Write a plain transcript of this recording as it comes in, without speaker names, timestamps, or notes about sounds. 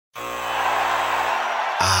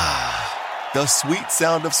The sweet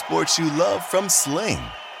sound of sports you love from Sling.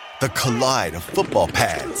 The collide of football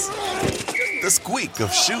pads. The squeak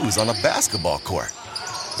of shoes on a basketball court.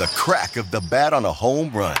 The crack of the bat on a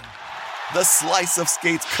home run. The slice of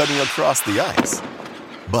skates cutting across the ice.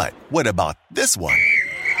 But what about this one?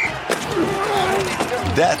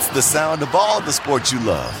 That's the sound of all the sports you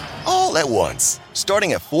love, all at once.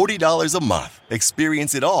 Starting at $40 a month.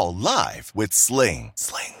 Experience it all live with Sling.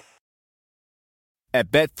 At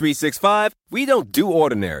Bet365, we don't do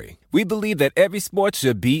ordinary. We believe that every sport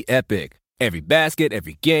should be epic. Every basket,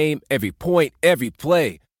 every game, every point, every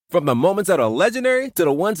play. From the moments that are legendary to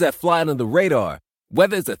the ones that fly under the radar.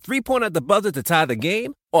 Whether it's a three-pointer at the buzzer to tie the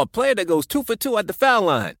game or a player that goes 2 for 2 at the foul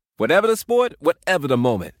line. Whatever the sport, whatever the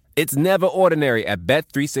moment. It's never ordinary at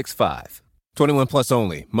Bet365. 21 plus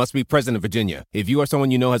only. Must be present in Virginia. If you or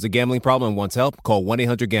someone you know has a gambling problem and wants help, call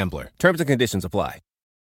 1-800-GAMBLER. Terms and conditions apply.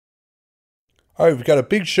 All right, we've got a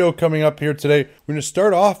big show coming up here today. We're going to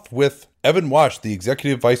start off with Evan Wasch, the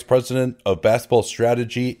Executive Vice President of Basketball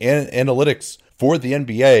Strategy and Analytics for the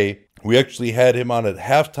NBA. We actually had him on at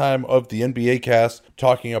halftime of the NBA cast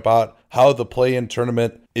talking about how the play-in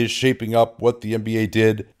tournament is shaping up, what the NBA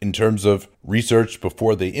did in terms of research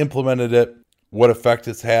before they implemented it, what effect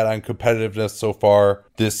it's had on competitiveness so far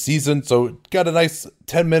this season. So got a nice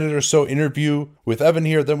 10-minute or so interview with Evan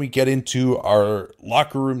here. Then we get into our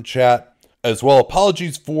locker room chat as well.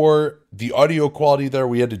 Apologies for the audio quality there.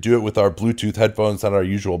 We had to do it with our Bluetooth headphones, not our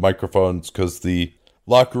usual microphones, because the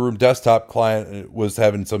locker room desktop client was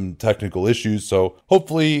having some technical issues. So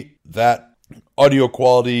hopefully that audio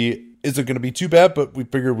quality isn't going to be too bad, but we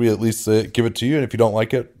figured we at least give it to you. And if you don't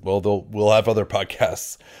like it, well, we'll have other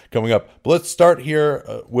podcasts coming up. But let's start here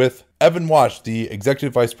with Evan Wasch, the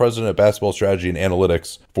Executive Vice President of Basketball Strategy and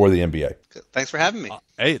Analytics for the NBA. Thanks for having me.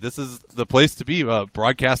 Hey, this is the place to be,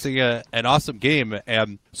 broadcasting an awesome game.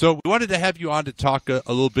 And so we wanted to have you on to talk a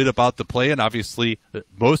little bit about the play, and obviously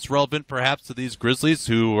most relevant perhaps to these Grizzlies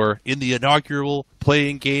who were in the inaugural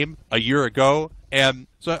play-in game a year ago. And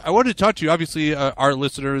so I wanted to talk to you. Obviously, our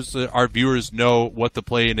listeners, our viewers know what the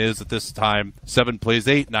play-in is at this time. 7 plays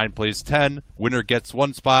 8, 9 plays 10. Winner gets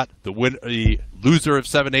 1 spot. The loser of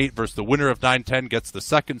 7-8 versus the winner of 9-10 gets the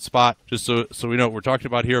second spot, just so we know what we're talking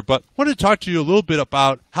about here. But I wanted to talk to you a little bit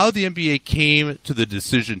about how the NBA came to the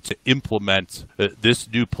decision to implement this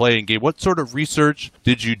new play-in game. What sort of research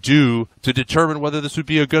did you do to determine whether this would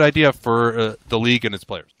be a good idea for the league and its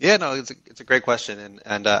players? Yeah, no, it's a great question.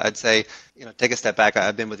 And I'd say, take a step back.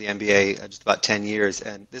 I've been with the NBA just about 10 years,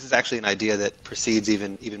 and this is actually an idea that precedes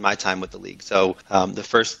even my time with the league. So the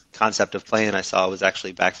first concept of play-in I saw was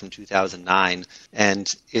actually back from 2009,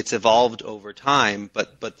 and it's evolved over time,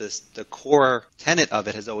 but the core tenet of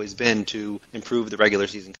it has always been to improve the regular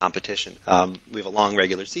season competition. We have a long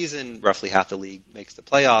regular season, roughly half the league makes the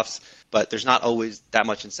playoffs, but there's not always that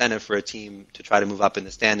much incentive for a team to try to move up in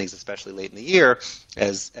the standings, especially late in the year,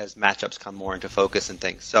 as matchups come more into focus and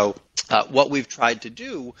things. So what we've tried to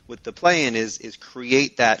do with the play-in is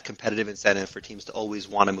create that competitive incentive for teams to always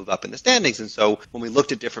want to move up in the standings. And so when we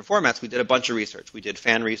looked at different formats, we did a bunch of research. We did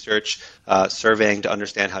fan research, surveying to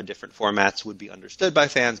understand how different formats would be understood by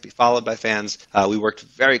fans, be followed by fans. We worked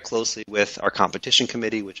very closely with our competition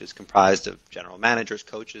committee, which is comprised of general managers,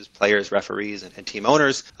 coaches, players, referees, and team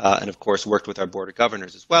owners, and of course worked with our board of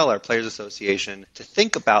governors as well, our Players Association, to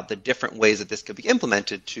think about the different ways that this could be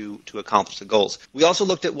implemented to accomplish the goals. We also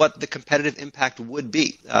looked at what the competitive impact would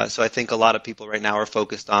be. So I think a lot of people right now are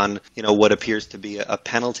focused on, what appears to be a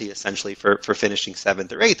penalty essentially for finishing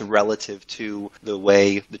 7th or 8th relative to the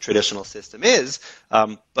way the traditional system is.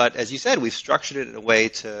 But as you said, we've structured it in a way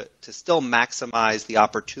to still maximize the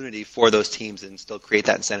opportunity for those teams and still create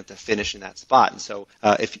that incentive to finish in that spot. And so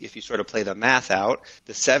if you sort of play the math out,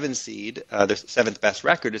 the 7 seed, the 7th best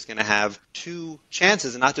record, is going to have 2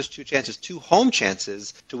 chances, and not just 2 chances, 2 home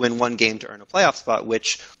chances to win 1 game to earn a playoff spot,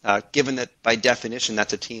 which given that by definition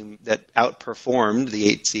that's a team that outperformed the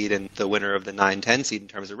 8 seed and the winner of the 9-10 seed in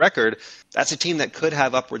terms of record, that's a team that could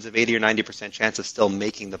have upwards of 80 or 90% chance of still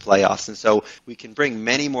making the playoffs. And so we can bring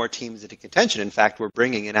many more teams into contention. In fact, we're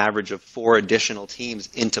bringing an average of 4 additional teams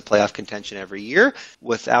into playoff contention every year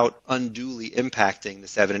without unduly impacting the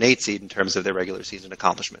 7 and 8 seed in terms of their regular season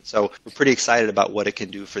accomplishments. So we're pretty excited about what it can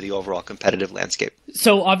do for the overall competitive landscape.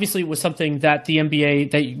 So obviously it was something that the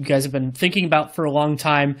NBA, that you guys have been thinking about for a long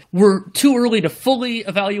time. We're too early to fully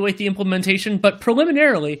evaluate the implementation, but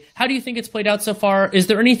preliminarily, how do you think it's played out so far? Is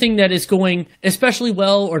there anything that is going especially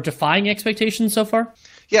well or defying expectations so far?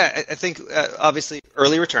 Yeah, I think obviously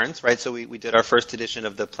early returns, right? So we did our first edition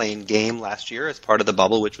of the Playing Game last year as part of the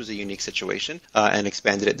bubble, which was a unique situation, and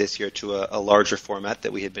expanded it this year to a larger format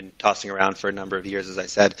that we had been tossing around for a number of years, as I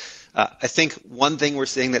said. I think one thing we're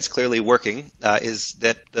seeing that's clearly working is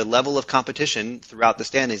that the level of competition throughout the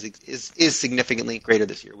standings is significantly greater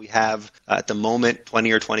this year. We have, at the moment, 20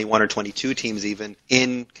 or 21 or 22 teams even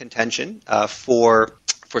in contention for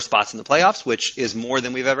spots in the playoffs, which is more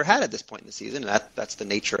than we've ever had at this point in the season. And that's the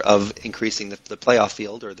nature of increasing the playoff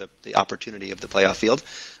field, or the opportunity of the playoff field.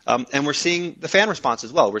 And we're seeing the fan response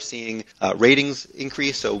as well. We're seeing ratings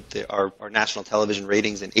increase. So our national television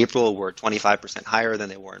ratings in April were 25% higher than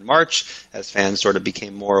they were in March, as fans sort of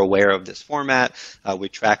became more aware of this format. We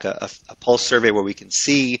track a pulse survey where we can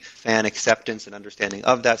see fan acceptance and understanding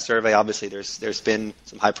of that survey. Obviously, there's been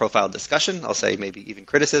some high-profile discussion, I'll say maybe even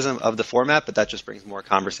criticism of the format, but that just brings more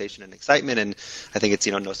conversation and excitement. And I think it's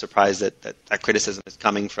no surprise that criticism is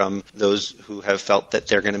coming from those who have felt that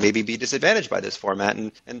they're going to maybe be disadvantaged by this format.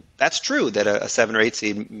 And that's true, that a 7 or 8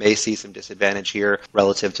 seed may see some disadvantage here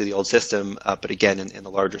relative to the old system, but again, in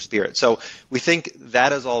the larger spirit. So we think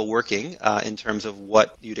that is all working in terms of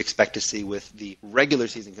what you'd expect to see with the regular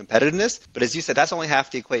season competitiveness. But as you said, that's only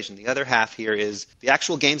half the equation. The other half here is the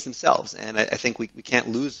actual games themselves. And I think we can't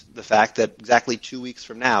lose the fact that exactly 2 weeks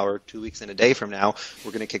from now, or 2 weeks and a day from now,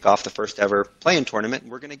 we're going to kick off the first ever play-in tournament.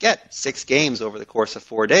 We're going to get 6 games over the course of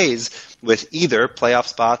 4 days, with either playoff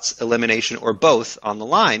spots, elimination, or both on the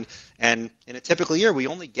line. And in a typical year, we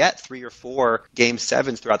only get 3 or 4 game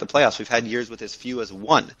 7s throughout the playoffs. We've had years with as few as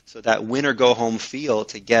 1. So that win or go home feel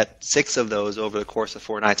to get 6 of those over the course of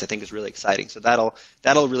 4 nights, I think, is really exciting. So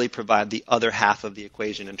that'll really provide the other half of the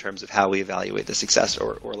equation in terms of how we evaluate the success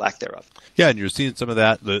or lack thereof. Yeah, and you're seeing some of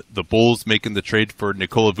that. The Bulls making the trade for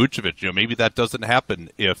Nikola Vucevic. Maybe that doesn't happen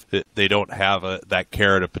if they don't have that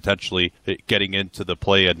carrot of potentially getting into the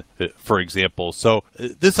play-in, for example. So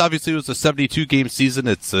this obviously was a 72-game season.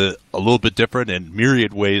 It's a little bit different in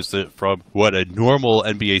myriad ways from what a normal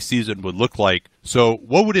NBA season would look like. So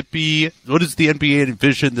what would it be? What does the NBA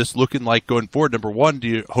envision this looking like going forward? Number one, do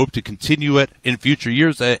you hope to continue it in future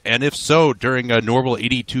years? And if so, during a normal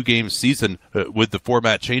 82-game season, would the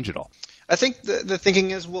format change at all? I think the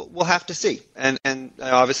thinking is we'll have to see. And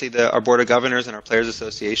obviously our Board of Governors and our Players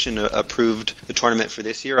Association approved the tournament for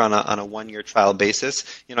this year on a 1-year trial basis.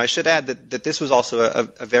 I should add that this was also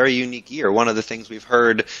a very unique year. One of the things we've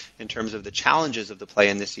heard in terms of the challenges of the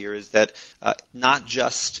play-in this year is that not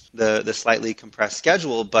just the slightly compressed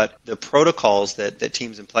schedule, but the protocols that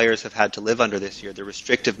teams and players have had to live under this year, the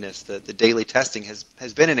restrictiveness, the daily testing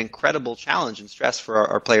has been an incredible challenge and stress for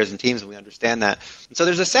our players and teams, and we understand that. And so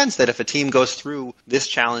there's a sense that if a team goes through this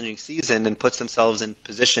challenging season and puts themselves in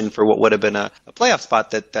position for what would have been a playoff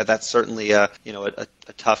spot, that's certainly a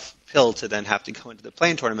tough pill to then have to go into the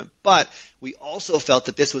play-in tournament. But we also felt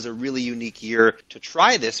that this was a really unique year to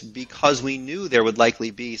try this because we knew there would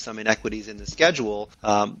likely be some inequities in the schedule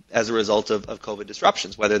as a result of COVID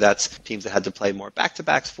disruptions, whether that's teams that had to play more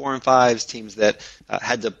back-to-backs, 4 and 5s, teams that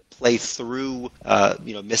had to play through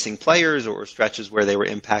missing players or stretches where they were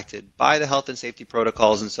impacted by the health and safety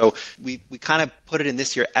protocols. And so we kind of put it in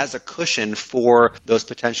this year as a cushion for those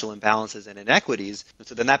potential imbalances and inequities. And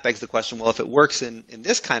so then that begs the question, well, if it works in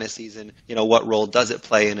this kind of season, what role does it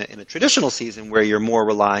play in a traditional season where you're more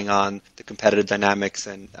relying on the competitive dynamics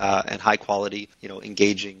and high quality,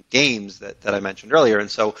 engaging games that I mentioned earlier.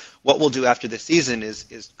 And so what we'll do after this season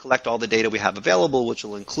is collect all the data we have available, which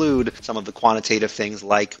will include some of the quantitative things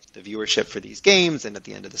like the viewership for these games, and at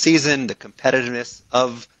the end of the season, the competitiveness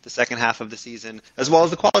of the second half of the season, as well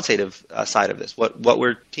as the qualitative side of this. What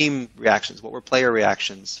were team reactions? What were player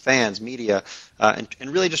reactions, fans, media, and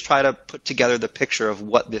really just try to put together the picture of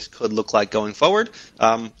what this could look like going forward.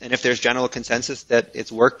 And if there's general consensus that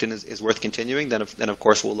it's worked and is worth continuing, then of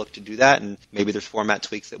course we'll look to do that, and maybe there's format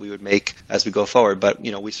tweaks that we would make as we go forward. But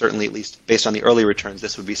we certainly, at least based on the early returns,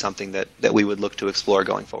 this would be something that we would look to explore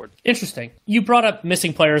going forward. Interesting. You brought up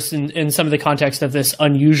missing players in some of the context of this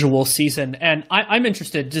unusual season, and I'm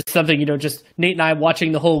interested, just something, just Nate and I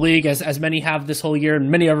watching the whole league, as many have this whole year, and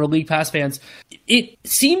many of our League Pass fans, it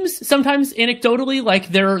seems sometimes anecdotally like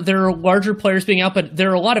there are larger players being out, but there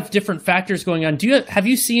are a lot of different factors going on. Have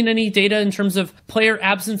you seen any data in terms of player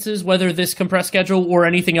absences, whether this compressed schedule or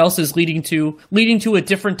anything else is leading to a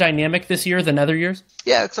different dynamic this year than other years?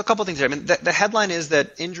 Yeah, so a couple things there. I mean, the headline is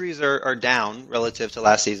that injuries are down relative to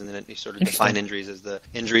last season, and you sort of define injuries as the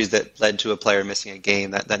injuries that led to a player missing a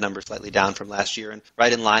game. That number is slightly down from last year, and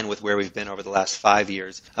right in line with where we've been over the last 5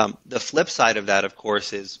 years. The flip side of that, of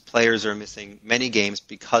course, is players are missing many games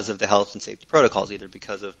because of the health and safety protocols, either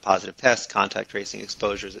because of positive tests, contact tracing,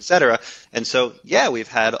 exposures, managers, et cetera. And so, yeah, we've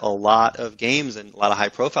had a lot of games and a lot of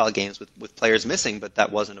high-profile games with players missing, but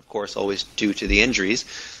that wasn't, of course, always due to the injuries.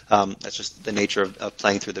 That's just the nature of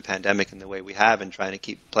playing through the pandemic and the way we have and trying to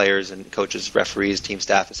keep players and coaches, referees, team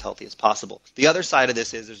staff as healthy as possible. The other side of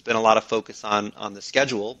this is there's been a lot of focus on the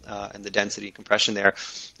schedule and the density and compression there.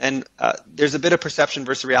 And there's a bit of perception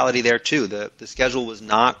versus reality there, too. The schedule was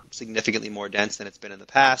not significantly more dense than it's been in the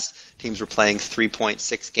past. Teams were playing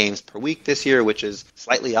 3.6 games per week this year, which is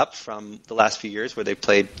slightly up from the last few years where they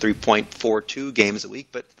played 3.42 games a week,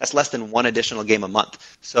 but that's less than one additional game a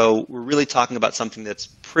month. So we're really talking about something that's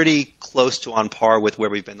pretty close to on par with where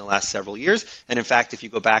we've been the last several years. And in fact, if you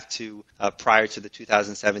go back to prior to the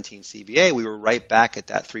 2017 CBA, we were right back at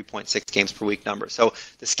that 3.6 games per week number. So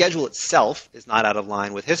the schedule itself is not out of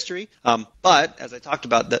line with history. But as I talked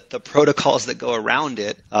about, the protocols that go around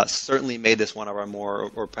it certainly made this one of our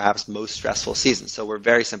more or perhaps most stressful seasons. So we're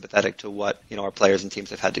very sympathetic to what our players and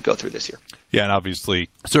teams have had to go through this year. Yeah, and obviously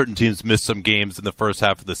certain teams missed some games in the first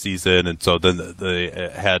half of the season, and so then they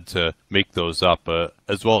had to make those up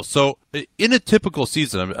as well. So in a typical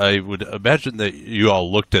season, I would imagine that you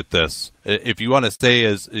all looked at this. If you want to say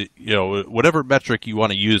as whatever metric you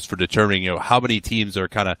want to use for determining how many teams are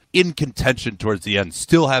kind of in contention towards the end,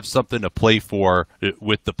 still have something to play for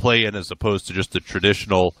with the play-in as opposed to just the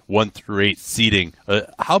traditional 1 through 8 seeding.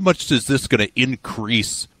 How much is this going to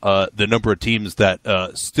increase the number of teams that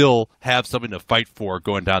still have something to fight for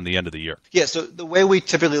going down the end of the year? Yeah, so the way we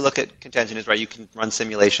typically look at contention is, right, you can run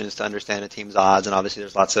simulations to understand a team's odds, and obviously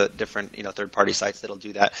there's lots of different third-party sites that'll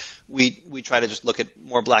do that. We try to just look at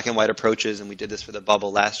more black and white approaches, and we did this for the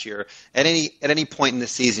bubble last year. At any point in the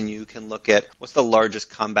season, you can look at what's the largest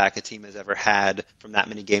comeback a team has ever had from that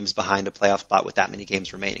many games behind a playoff spot with that many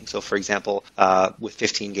games remaining. So, for example, with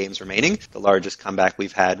 15 games remaining, the largest comeback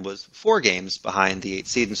we've had was 4 games behind the 8th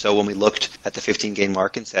seed. And so when we looked at the 15-game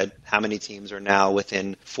mark and said how many teams are now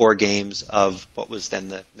within 4 games of what was then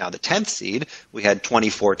the 10th seed, we had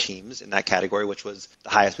 24 teams in that category, which was the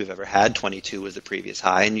highest we've ever had. 22 was the previous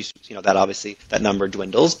high, and that obviously that number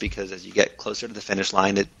dwindles because as you get closer to the finish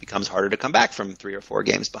line, it becomes harder to come back from 3 or 4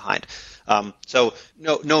 games behind. So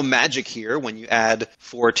no magic here. When you add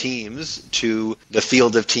 4 teams to the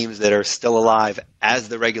field of teams that are still alive as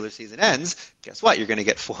the regular season ends, guess what? You're going to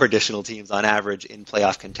get 4 additional teams on average in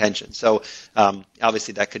playoff contention. So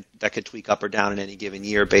obviously that could tweak up or down in any given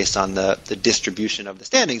year based on the distribution of the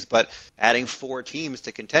standings. But adding 4 teams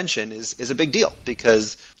to contention is a big deal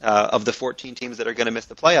because of the 14 teams that are going to miss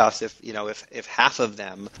the playoffs, if half of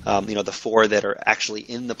them, the 4 that are actually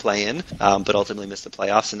in the play-in but ultimately miss the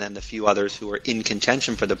playoffs, and then the few others who are in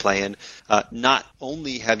contention for the play-in, not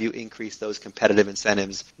only have you increased those competitive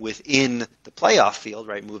incentives within the playoff field,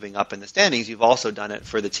 right, moving up in the standings, you've also done it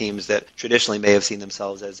for the teams that traditionally may have seen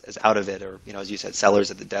themselves as out of it, or as you said,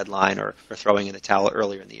 sellers at the deadline, or throwing in the towel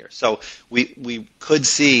earlier in the year. So we could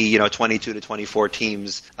see 22 to 24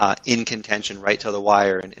 teams in contention right to the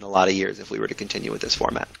wire in a lot of years if we were to continue with this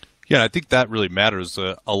format. Yeah, I think that really matters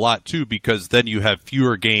a lot, too, because then you have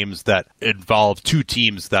fewer games that involve 2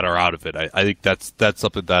 teams that are out of it. I think that's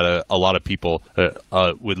something that a lot of people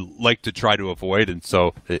would like to try to avoid, and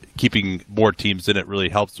so keeping more teams in it really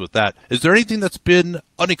helps with that. Is there anything that's been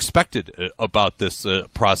unexpected about this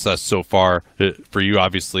process so far for you?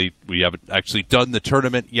 Obviously, we haven't actually done the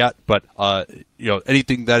tournament yet, but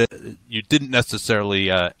anything that you didn't necessarily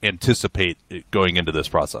anticipate going into this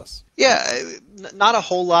process? Yeah, not a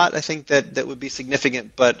whole lot, I think, that would be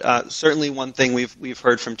significant, but certainly one thing we've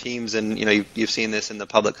heard from teams, and you've seen this in the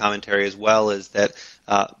public commentary as well, is that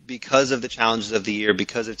because of the challenges of the year,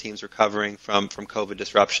 because of teams recovering from COVID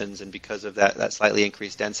disruptions, and because of that slightly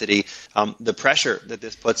increased density, the pressure that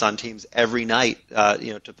this puts on teams every night,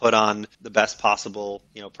 to put on the best possible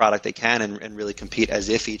product they can and really compete as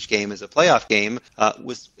if each game is a playoff game,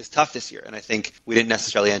 is tough this year. And I think we didn't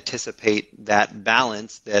necessarily anticipate that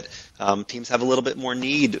balance that teams have a little bit more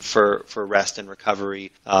need for rest and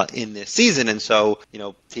recovery in this season, and so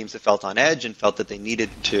teams have felt on edge and felt that they needed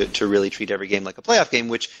to really treat every game like a playoff game,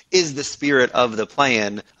 which is the spirit of the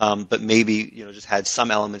play-in, but maybe just had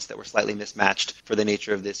some elements that were slightly mismatched for the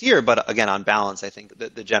nature of this year. But again, on balance, I think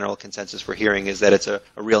that the general consensus we're hearing is that it's a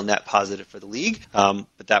real net positive for the league.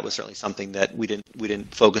 But that was certainly something that we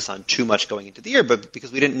didn't focus on too much going into the year, but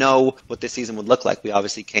because we didn't know what this season would look like. We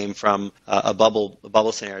obviously came from a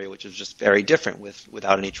bubble scenario, which is just very different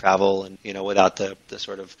without any travel and without the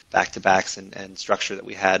sort of back-to-backs and structure that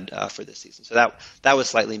we had for this season. So that was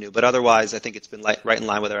slightly new, but otherwise I think it's been right in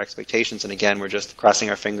line with our expectations. And again, we're just crossing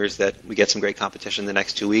our fingers that we get some great competition the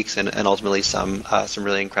next 2 weeks and ultimately some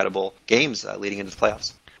really incredible games leading into the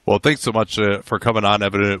playoffs. Well, thanks so much for coming on,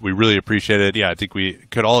 Evan. We really appreciate it. Yeah, I think we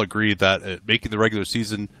could all agree that making the regular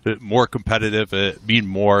season more competitive, mean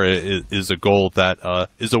more, is a goal that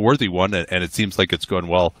is a worthy one, and it seems like it's going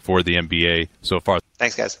well for the NBA so far.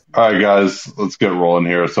 Thanks, guys. All right, guys, let's get rolling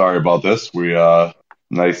here. Sorry about this. We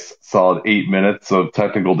nice solid 8 minutes of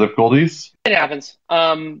technical difficulties. It happens.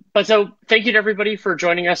 But so thank you to everybody for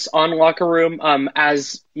joining us on Locker Room.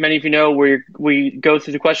 As many of you know, we go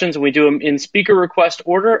through the questions and we do them in speaker request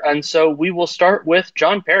order. And so we will start with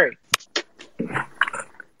John Perry.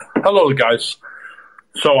 Hello, guys.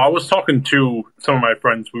 So I was talking to some of my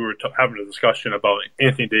friends. We were having a discussion about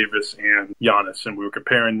Anthony Davis and Giannis, and we were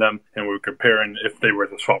comparing them, and we were comparing if they were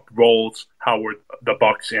to swap roles, how would the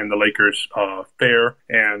Bucks and the Lakers fare.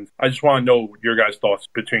 And I just want to know your guys' thoughts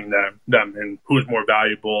between them and who's more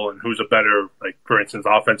valuable and who's a better, like, for instance,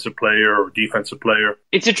 offensive player or defensive player.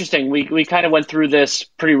 It's interesting. We kind of went through this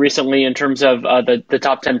pretty recently in terms of the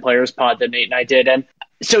top 10 players pod that Nate and I did. And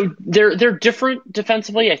so they're different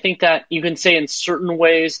defensively. I think that you can say in certain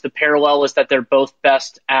ways the parallel is that they're both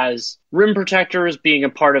best as rim protectors, being a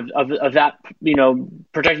part of that,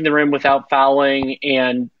 protecting the rim without fouling,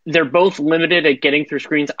 and they're both limited at getting through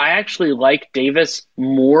screens. I actually like Davis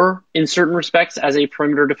more in certain respects as a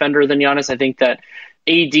perimeter defender than Giannis. I think that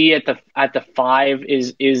AD at the 5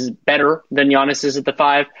 is better than Giannis is at the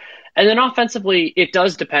 5. And then offensively, it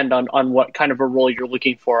does depend on what kind of a role you're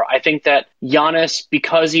looking for. I think that Giannis,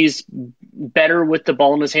 because he's better with the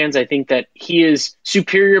ball in his hands, I think that he is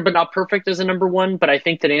superior but not perfect as a number one. But I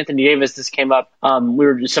think that Anthony Davis, this came up,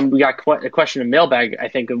 we got a question in mailbag, I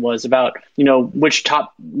think it was, about, which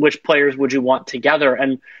players would you want together?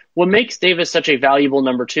 And what makes Davis such a valuable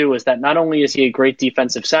number 2 is that not only is he a great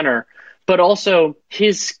defensive center, but also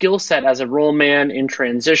his skill set as a roll man in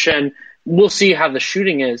transition. We'll see how the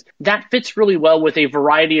shooting is. That fits really well with a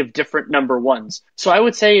variety of different number ones. So I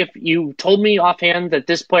would say if you told me offhand that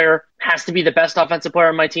this player has to be the best offensive player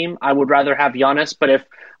on my team, I would rather have Giannis. But if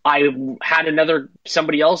I had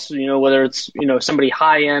somebody else, whether it's, somebody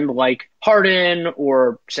high end like Harden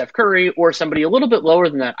or Steph Curry or somebody a little bit lower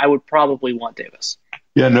than that, I would probably want Davis.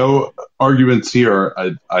 Yeah, no arguments here.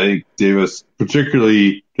 I think Davis,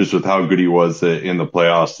 particularly just with how good he was in the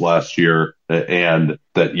playoffs last year, and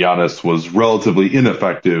that Giannis was relatively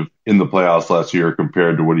ineffective in the playoffs last year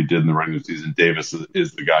compared to what he did in the regular season. Davis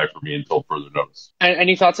is the guy for me until further notice.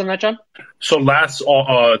 Any thoughts on that, John? So last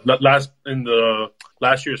in the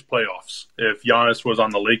last year's playoffs, if Giannis was on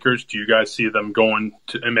the Lakers, do you guys see them going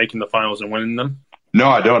and making the finals and winning them? No,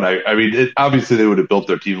 I don't. I mean, obviously they would have built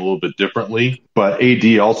their team a little bit differently, but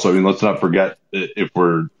AD also, let's not forget, if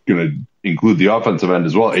we're going to include the offensive end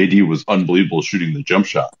as well, AD was unbelievable shooting the jump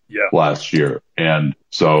shot last year. And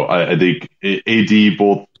so I think AD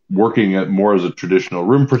both working more as a traditional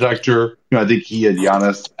rim protector. I think he and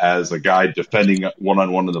Giannis as a guy defending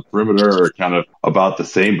one-on-one in the perimeter are kind of about the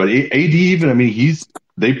same. But AD even,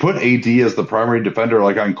 they put AD as the primary defender,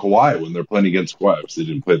 like on Kawhi when they're playing against Kawhi. Obviously,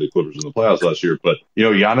 they didn't play the Clippers in the playoffs last year, but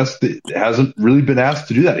Giannis hasn't really been asked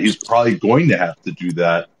to do that. He's probably going to have to do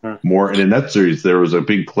that more in a net series. There was a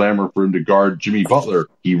big clamor for him to guard Jimmy Butler.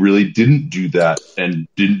 He really didn't do that and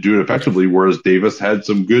didn't do it effectively, whereas Davis had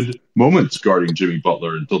some good moments guarding Jimmy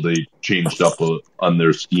Butler until they changed up on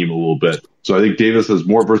their scheme a little bit. So I think Davis has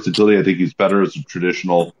more versatility. I think he's better as a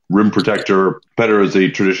traditional rim protector, better as a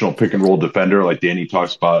traditional pick and roll defender, like Danny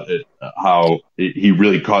talks about how he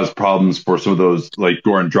really caused problems for some of those, like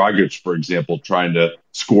Goran Dragic, for example, trying to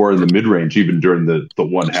score in the mid-range, even during the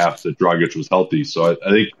one half that Dragic was healthy. So I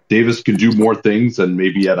think Davis can do more things and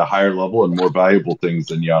maybe at a higher level and more valuable things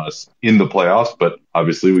than Giannis in the playoffs. But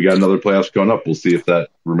obviously we got another playoffs coming up. We'll see if that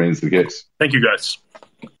remains the case. Thank you, guys.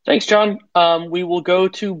 Thanks, John. We will go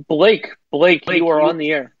to Blake. Blake, you are on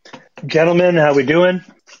the air. Gentlemen, how we doing?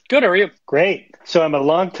 Good, how are you? Great. So I'm a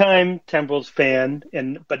longtime Timberwolves fan,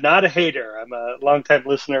 but not a hater. I'm a longtime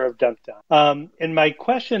listener of Dunk Down. And my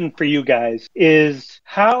question for you guys is,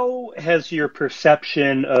 how has your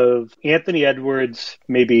perception of Anthony Edwards,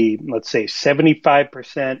 maybe let's say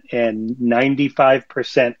 75% and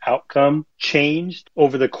 95% outcome, changed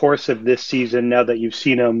over the course of this season now that you've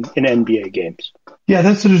seen him in NBA games? Yeah,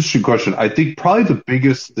 that's an interesting question. I think probably the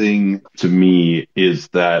biggest thing to me is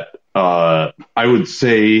that I would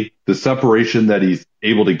say the separation that he's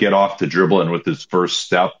able to get off the dribble and with his first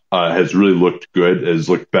step has really looked good, has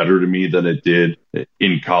looked better to me than it did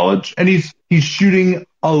in college. And he's shooting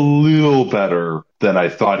a little better than I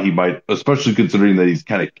thought he might, especially considering that he's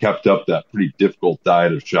kind of kept up that pretty difficult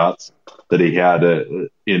diet of shots that he had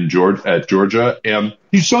at Georgia. And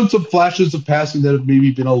he's shown some flashes of passing that have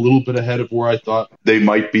maybe been a little bit ahead of where I thought they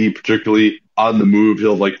might be, particularly on the move.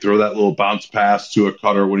 He'll like throw that little bounce pass to a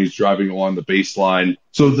cutter when he's driving along the baseline.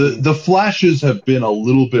 So the flashes have been a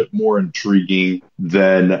little bit more intriguing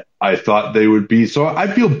than I thought they would be. So I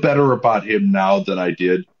feel better about him now than I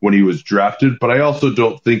did when he was drafted. But I also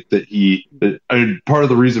don't think that part of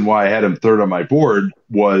the reason why I had him third on my board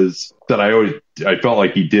was that I felt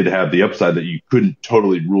like he did have the upside, that you couldn't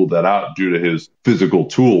totally rule that out due to his physical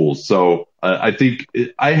tools. So I think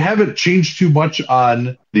I haven't changed too much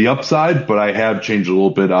on the upside, but I have changed a little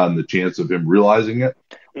bit on the chance of him realizing it.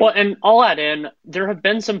 Well, and I'll add in, there have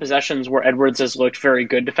been some possessions where Edwards has looked very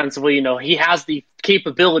good defensively. You know, he has the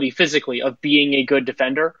capability physically of being a good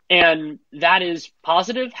defender, and that is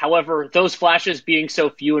positive. However, those flashes being so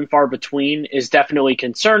few and far between is definitely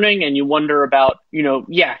concerning, and you wonder about,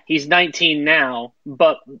 he's 19 now,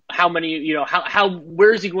 but how many,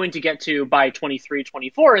 where is he going to get to by 23,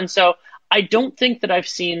 24? And so I don't think that I've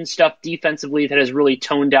seen stuff defensively that has really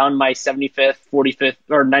toned down my 75th, 45th,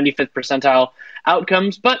 or 95th percentile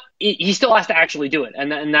outcomes, but he still has to actually do it.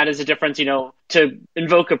 And that is a difference, to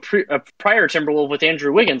invoke a prior Timberwolf with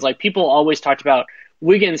Andrew Wiggins. Like, people always talked about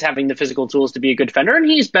Wiggins having the physical tools to be a good defender, and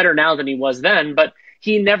he's better now than he was then, but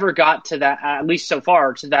he never got to that, at least so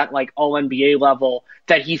far, to that like all NBA level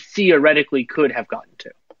that he theoretically could have gotten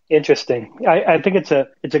to. Interesting. I think it's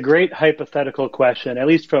a great hypothetical question, at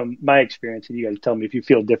least from my experience, and you guys tell me if you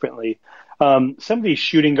feel differently. Some of these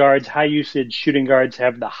shooting guards, high usage shooting guards,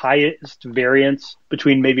 have the highest variance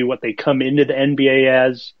between maybe what they come into the NBA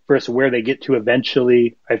as versus where they get to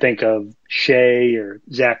eventually. I think of Shea or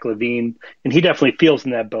Zach LaVine, and he definitely feels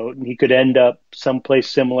in that boat, and he could end up someplace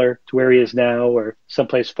similar to where he is now or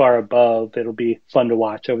someplace far above. It'll be fun to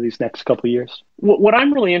watch over these next couple of years. What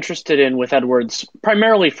I'm really interested in with Edwards,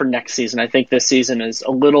 primarily for next season, I think this season is a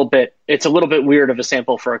little bit weird of a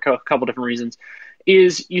sample for a couple different reasons,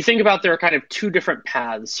 is you think about there are kind of two different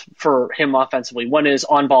paths for him offensively. One is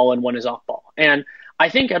on ball and one is off ball. And I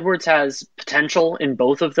think Edwards has potential in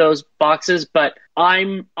both of those boxes, but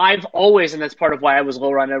I've always, and that's part of why I was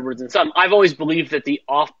lower on Edwards and some, I've always believed that the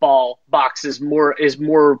off ball box is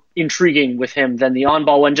more intriguing with him than the on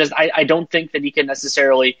ball one. Just I don't think that he can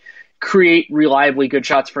necessarily create reliably good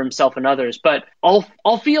shots for himself and others, but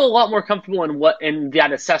I'll feel a lot more comfortable in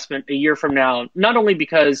that assessment a year from now, not only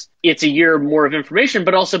because it's a year more of information,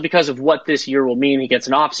 but also because of what this year will mean. He gets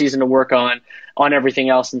an off season to work on everything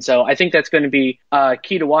else. And so I think that's going to be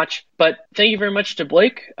key to watch. But thank you very much to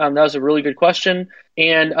Blake. That was a really good question.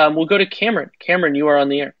 And we'll go to Cameron. Cameron, you are on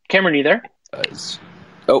the air. Cameron, you there?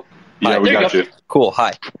 Yeah, we got you. Cool.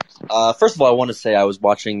 Hi. First of all, I want to say I was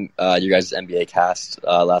watching your guys' NBA cast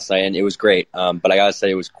last night, and it was great. But I got to say,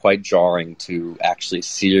 it was quite jarring to actually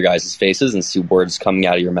see your guys' faces and see words coming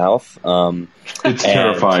out of your mouth. It's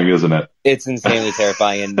terrifying, isn't it? It's insanely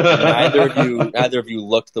terrifying, and neither of you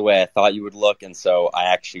looked the way I thought you would look, and so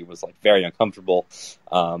I actually was like very uncomfortable.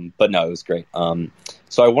 But no, it was great.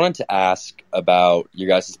 So I wanted to ask about your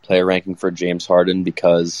guys' player ranking for James Harden,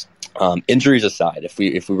 because injuries aside, if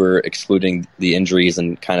we were excluding the injuries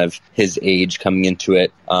and kind of his age coming into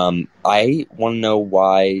it, I want to know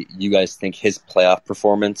why you guys think his playoff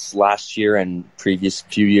performance last year and previous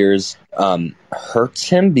few years hurts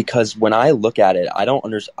him, because when I look at it, I don't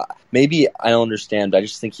understand. Maybe I don't understand, but I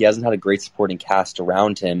just think he hasn't had a great supporting cast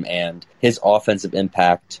around him, and his offensive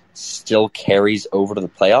impact still carries over to the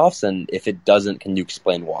playoffs. And if it doesn't, can you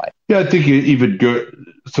explain why? Yeah, I think it even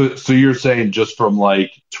good. So you're saying just from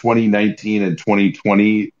like 2019 and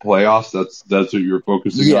 2020 playoffs, that's what you're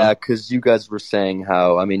focusing on? Yeah, because you guys were saying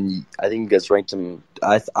how, I think you guys ranked him.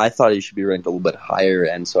 I thought he should be ranked a little bit higher,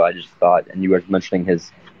 and so I just thought, and you were mentioning his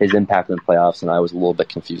impact in the playoffs, and I was a little bit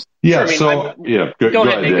confused. Yeah, go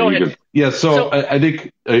ahead. Yeah, so I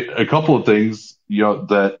think a couple of things,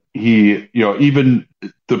 that he, even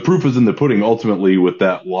the proof is in the pudding ultimately with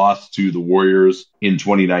that loss to the Warriors in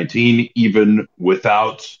 2019. Even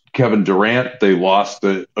without Kevin Durant, they lost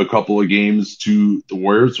a couple of games to the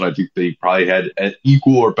Warriors, and I think they probably had an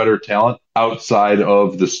equal or better talent outside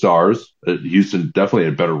of the stars. Houston definitely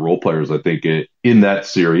had better role players, I think, in that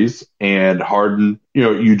series. And Harden,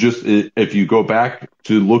 if you go back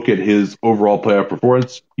to look at his overall playoff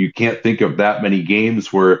performance, you can't think of that many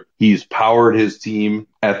games where he's powered his team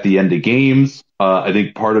at the end of games. I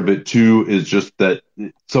think part of it, too, is just that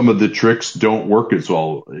some of the tricks don't work as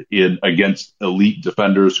well against elite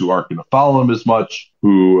defenders who aren't going to follow him as much,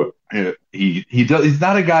 he's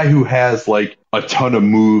not a guy who has like a ton of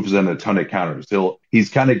moves and a ton of counters. He's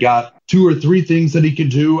kind of got 2 or 3 things that he can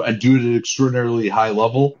do and do it at an extraordinarily high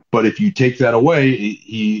level. But if you take that away,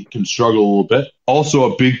 he can struggle a little bit.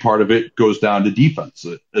 Also, a big part of it goes down to defense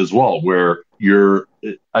as well, where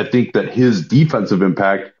I think that his defensive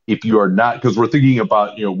impact, if you are not, because we're thinking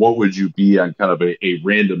about, what would you be on kind of a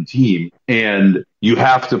random team, and you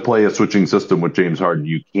have to play a switching system with James Harden.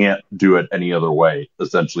 You can't do it any other way,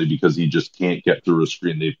 essentially, because he just can't get through a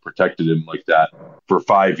screen. They've protected him like that for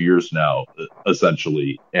 5 years now,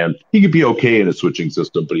 essentially. And he could be okay in a switching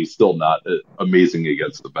system, but he's still not amazing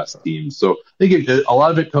against the best teams. So I think a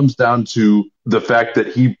lot of it comes down to the fact that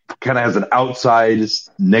he kind of has an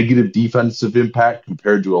outsized negative defensive impact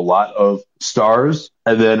compared to a lot of stars.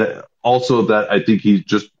 And then also that I think he's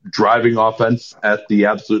just driving offense at the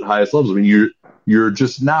absolute highest levels. I mean, you're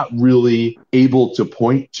just not really able to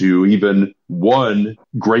point to even one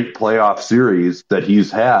great playoff series that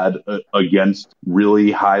he's had against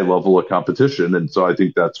really high level of competition. And so I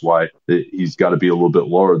think that's why he's got to be a little bit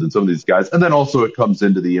lower than some of these guys. And then also it comes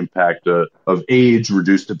into the impact of age,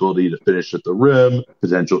 reduced ability to finish at the rim,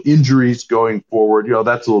 potential injuries going forward.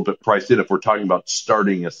 That's a little bit priced in if we're talking about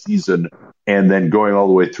starting a season and then going all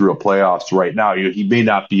the way through a playoffs right now. He may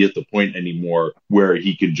not be at the point anymore where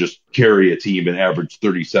he can just carry a team and average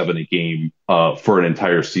 37 a game for an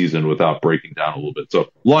entire season without breaking down a little bit.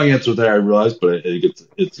 So long answer there, I realize, but I think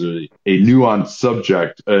it's a nuanced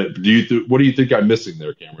subject. What do you think I'm missing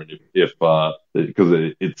there, Cameron?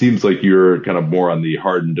 Because it seems like you're kind of more on the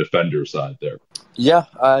hardened defender side there. Yeah,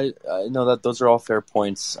 I know that those are all fair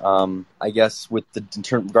points. I guess in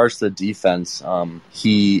regards to the defense,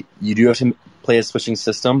 you do have to play a switching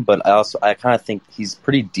system, but I kind of think he's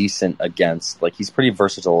pretty decent against, he's pretty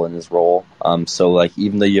versatile in his role. So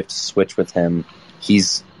even though you have to switch with him,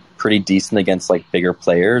 he's pretty decent against bigger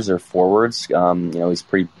players or forwards. He's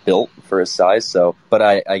pretty built for his size. So, but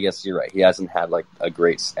I guess you're right. He hasn't had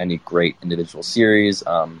any great individual series.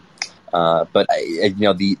 But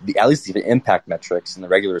at least the impact metrics in the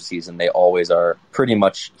regular season, they always are pretty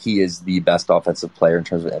much he is the best offensive player in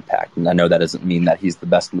terms of impact. And I know that doesn't mean that he's the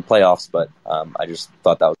best in the playoffs, but I just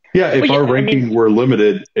thought that was... Yeah, if our ranking were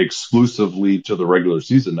limited exclusively to the regular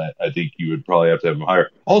season, I think you would probably have to have him higher.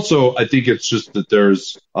 Also, I think it's just that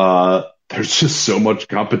there's just so much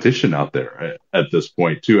competition out there at this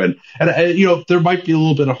point too. And there might be a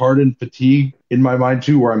little bit of Harden fatigue in my mind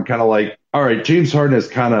too, where I'm kind of like, all right, James Harden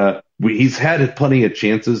is he's had plenty of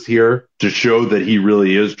chances here to show that he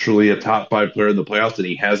really is truly a top 5 player in the playoffs, and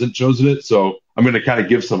he hasn't chosen it. So I'm going to kind of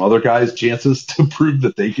give some other guys chances to prove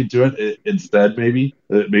that they can do it instead. Maybe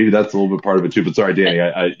that's a little bit part of it too. But sorry,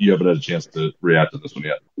 Danny, you haven't had a chance to react to this one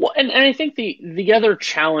yet. Well, and I think the other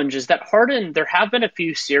challenge is that Harden. There have been a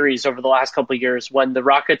few series over the last couple of years when the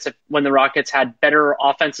Rockets had better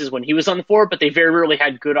offenses when he was on the floor, but they very rarely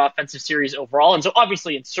had good offensive series overall. And so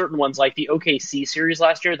obviously in certain ones like the OKC series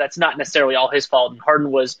last year, that's not necessarily all his fault. And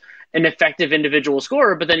Harden was an effective individual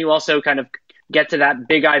scorer, but then you also kind of get to that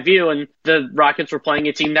big eye view, and the Rockets were playing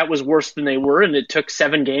a team that was worse than they were, and it took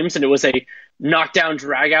 7 games, and it was a knockdown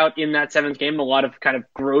drag out in that 7th game. A lot of kind of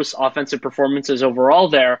gross offensive performances overall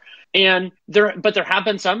there. And there have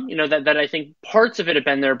been some, that I think parts of it have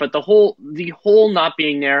been there, but the whole not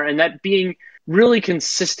being there, and that being really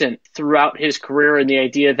consistent throughout his career, and the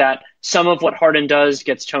idea that some of what Harden does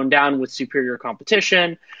gets toned down with superior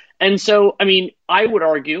competition. And so, I mean, I would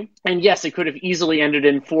argue, and yes, it could have easily ended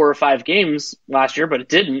in 4 or 5 games last year, but it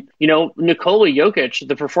didn't. Nikola Jokic,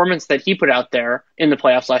 the performance that he put out there in the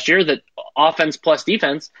playoffs last year, that offense plus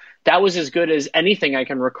defense, that was as good as anything I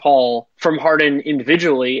can recall from Harden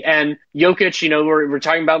individually. And Jokic, we're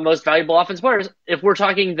talking about most valuable offense players. If we're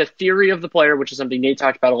talking the theory of the player, which is something Nate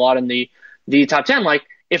talked about a lot in the top 10,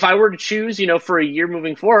 if I were to choose, for a year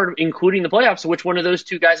moving forward, including the playoffs, which one of those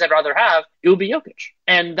 2 guys I'd rather have, it would be Jokic.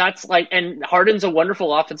 And that's and Harden's a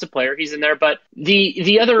wonderful offensive player. He's in there. But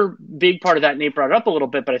the other big part of that, Nate brought it up a little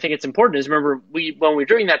bit, but I think it's important, is remember, when we're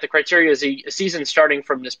doing that, the criteria is a season starting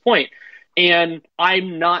from this point. And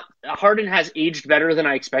Harden has aged better than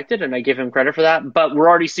I expected, and I give him credit for that, but we're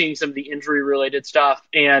already seeing some of the injury related stuff.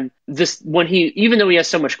 And even though he has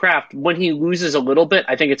so much craft, when he loses a little bit,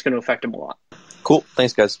 I think it's going to affect him a lot. Cool.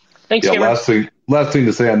 Thanks, guys. Thanks, Cameron. Last thing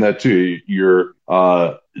to say on that too, you're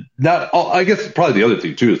I guess probably the other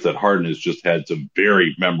thing too is that Harden has just had some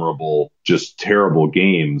very memorable, just terrible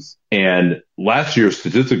games. And last year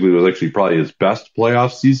statistically was actually probably his best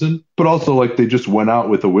playoff season, but also they just went out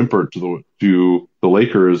with a whimper to the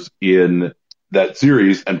Lakers in that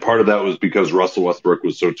series, and part of that was because Russell Westbrook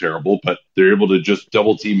was so terrible, but they're able to just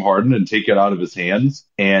double team Harden and take it out of his hands,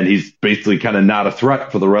 and he's basically kind of not a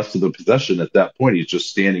threat for the rest of the possession at that point. He's just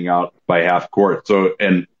standing out by half court. So,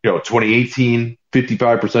 and 2018,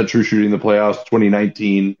 55% true shooting in the playoffs,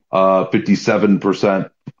 2019, 57%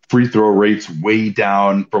 free throw rates, way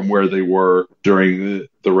down from where they were during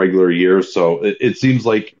the regular year. So it seems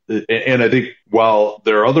like, and I think while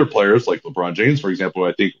there are other players like LeBron James, for example,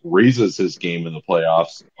 I think raises his game in the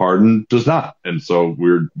playoffs, Harden does not. And so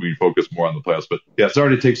we focus more on the playoffs. But yeah,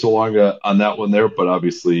 sorry to take so long on that one there, but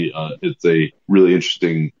obviously it's a really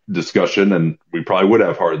interesting discussion, and we probably would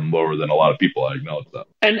have Harden lower than a lot of people. I acknowledge that.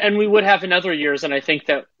 And we would have in other years, and I think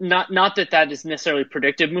that not that is necessarily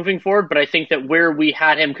predictive moving forward, but I think that where we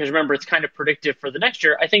had him, because remember, it's kind of predictive for the next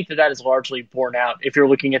year, I think that is largely borne out if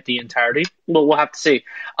you're looking at the entirety. Well, we'll have to see.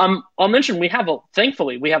 I'll mention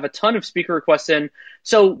thankfully, we have a ton of speaker requests in,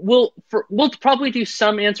 so we'll probably do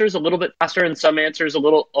some answers a little bit faster and some answers a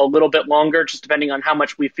little bit longer, just depending on how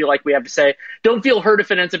much we feel like we have to say. Don't feel hurt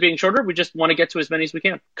if it ends up being shorter. We just want to get to as many as we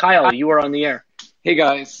can. Kyle, you are on the air. Hey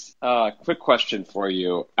guys, quick question for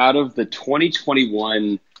you. Out of the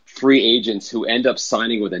 2021 free agents who end up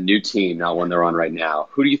signing with a new team, not one they're on right now,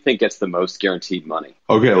 who do you think gets the most guaranteed money?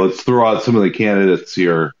 Okay, let's throw out some of the candidates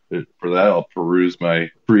here. For that, I'll peruse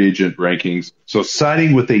my free agent rankings. So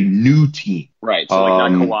signing with a new team. Right, so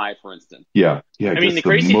like not Kawhi, for instance. Yeah. I mean, the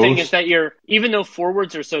crazy thing is that even though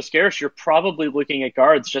forwards are so scarce, you're probably looking at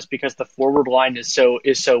guards just because the forward line is so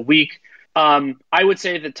weak. I would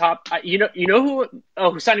say the top,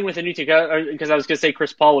 who's signing with a new team, because I was going to say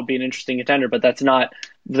Chris Paul would be an interesting contender, but that's not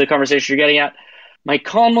the conversation you're getting at. Mike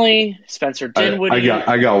Conley, Spencer Dinwiddie.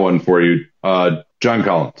 I got one for you. John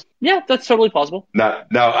Collins. Yeah, that's totally possible. I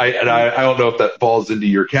don't know if that falls into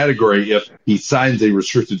your category. If he signs a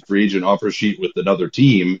restricted free agent offer sheet with another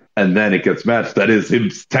team and then it gets matched, that is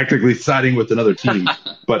him technically signing with another team.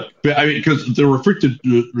 but I mean, because the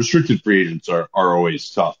restricted free agents are always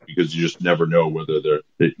tough because you just never know whether they're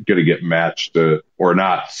going to get matched or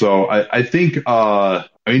not. So I think,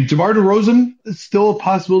 DeMar DeRozan is still a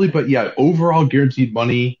possibility, but yeah, overall guaranteed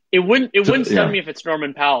money. It wouldn't stun me if it's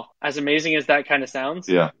Norman Powell, as amazing as that kind of sounds.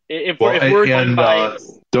 Yeah. If we're going by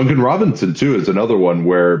Duncan Robinson too is another one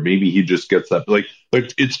where maybe he just gets that.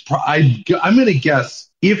 I'm going to guess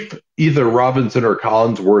if either Robinson or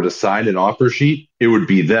Collins were to sign an offer sheet, it would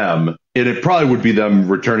be them. And it probably would be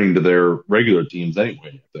them returning to their regular teams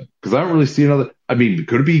anyway. Because I don't really see another. I mean,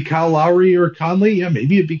 could it be Kyle Lowry or Conley? Yeah,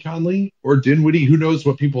 maybe it'd be Conley or Dinwiddie. Who knows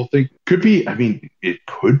what people think? Could be. I mean, it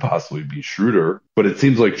could possibly be Schroeder, but it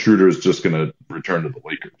seems like Schroeder is just going to return to the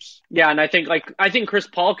Lakers. Yeah, and I think Chris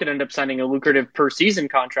Paul could end up signing a lucrative per season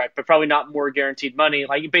contract, but probably not more guaranteed money.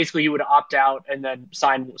 Like basically, he would opt out and then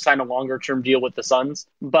sign a longer term deal with the Suns.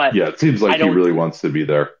 But yeah, it seems like he really wants to be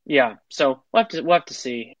there. Yeah, so we'll have to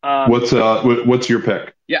see. What's your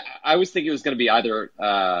pick? Yeah, I was thinking it was going to be either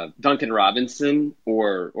Duncan Robinson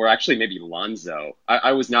or actually maybe Lonzo.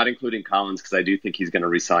 I was not including Collins because I do think he's going to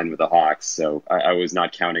re-sign with the Hawks. So I was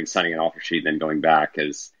not counting signing an offer sheet and then going back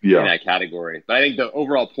as in that category. But I think the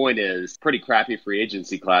overall point is pretty crappy free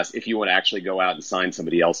agency class if you want to actually go out and sign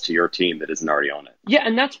somebody else to your team that isn't already on it. Yeah,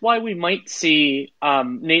 and that's why we might see,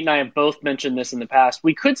 Nate and I have both mentioned this in the past,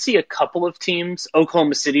 we could see a couple of teams.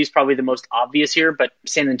 Oklahoma City is probably the most obvious here, but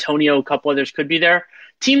San Antonio, a couple others could be there.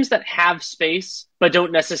 Teams that have space but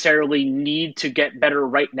don't necessarily need to get better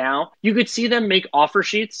right now, you could see them make offer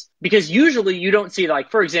sheets because usually you don't see,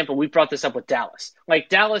 like, for example, we brought this up with Dallas. Like,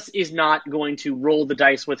 Dallas is not going to roll the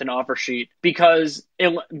dice with an offer sheet because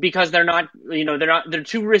they're not, they're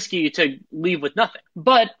too risky to leave with nothing.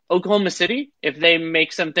 But Oklahoma City, if they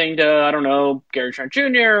make something to, I don't know, Gary Trent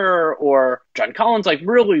Jr. or John Collins, like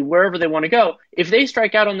really wherever they want to go, if they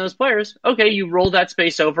strike out on those players, okay, you roll that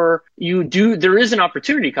space over. There is an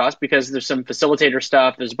opportunity cost because there's some facilitator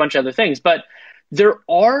stuff, there's a bunch of other things, but there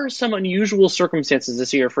are some unusual circumstances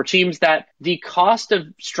this year for teams that the cost of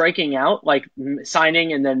striking out, like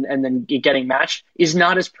signing and then getting matched, is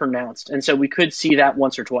not as pronounced. And so we could see that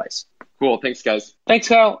once or twice. Cool. Thanks, guys. Thanks,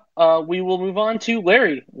 Kyle. We will move on to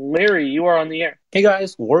Larry. Larry, you are on the air. Hey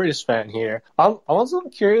guys, Warriors fan here. I was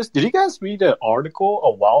curious, did you guys read an article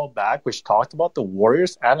a while back which talked about the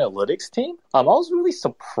Warriors analytics team? I was really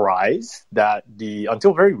surprised that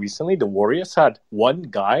until very recently, the Warriors had one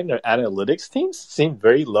guy in their analytics team, seemed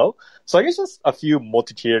very low. So I guess just a few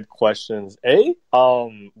multi-tiered questions.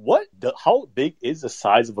 How big is the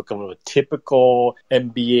size of a typical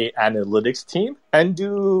NBA analytics team? And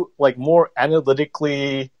do more analytic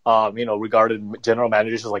historically, regarded general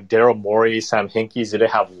managers like Daryl Morey, Sam Hinkie, do they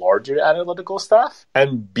have larger analytical staff?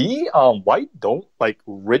 And B, why don't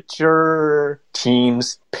richer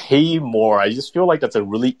teams pay more? I just feel like that's a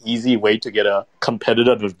really easy way to get a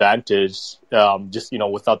competitive advantage,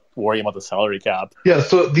 without worrying about the salary cap. Yeah,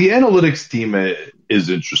 so the analytics team is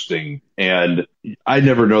interesting, and I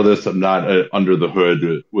never know this. I'm not under the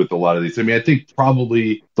hood with a lot of these. I mean, I think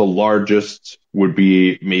probably the largest would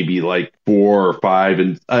be maybe 4 or 5,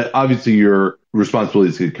 and obviously your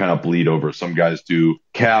responsibilities could kind of bleed over. Some guys do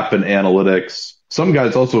cap and analytics. Some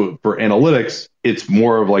guys also, for analytics, it's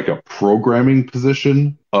more of a programming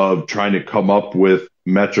position of trying to come up with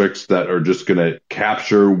metrics that are just going to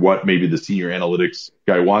capture what maybe the senior analytics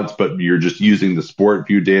guy wants, but you're just using the sport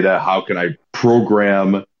view data. How can I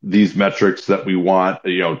program these metrics that we want,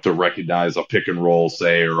 to recognize a pick and roll,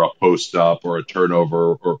 say, or a post up or a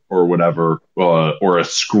turnover or whatever, or a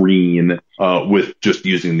screen, with just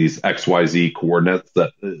using these XYZ coordinates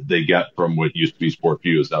that they get from what used to be Sport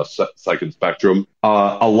View is now Second Spectrum.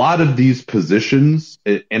 A lot of these positions,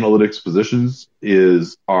 analytics positions,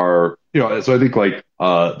 are so I think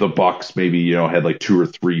the Bucks maybe had 2 or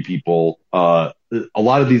 3 people. A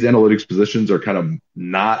lot of these analytics positions are kind of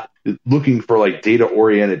not looking for data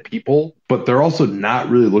oriented people, but they're also not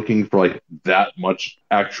really looking for that much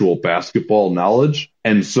actual basketball knowledge.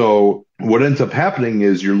 And so what ends up happening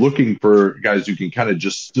is you're looking for guys who can kind of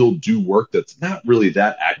just still do work that's not really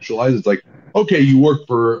that actualized. It's okay, you work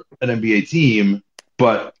for an NBA team,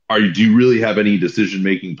 but do you really have any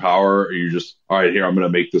decision-making power? Or you're just, all right, here, I'm going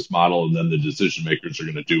to make this model, and then the decision makers are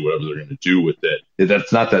going to do whatever they're going to do with it.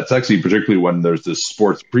 That's not that sexy, particularly when there's this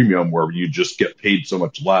sports premium where you just get paid so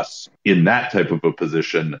much less in that type of a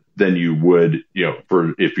position than you would,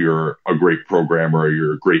 for if you're a great programmer or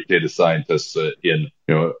you're a great data scientist in,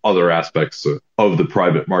 other aspects of the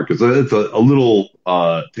private market. So it's a little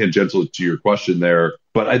tangential to your question there.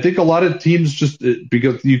 But I think a lot of teams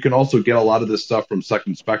because you can also get a lot of this stuff from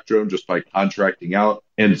Second Spectrum just by contracting out.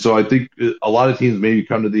 And so I think a lot of teams maybe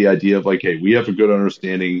come to the idea of hey, we have a good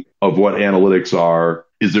understanding of what analytics are.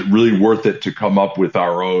 Is it really worth it to come up with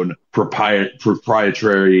our own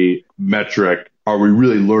proprietary metric? Are we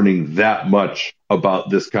really learning that much about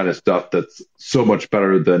this kind of stuff that's so much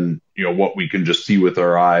better than, what we can just see with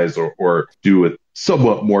our eyes or do with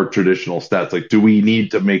somewhat more traditional stats? Do we need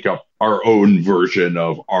to make up our own version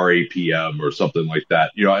of RAPM or something like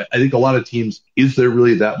that? I think a lot of teams, is there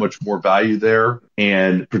really that much more value there?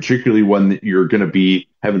 And particularly when you're going to be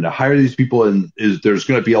having to hire these people and there's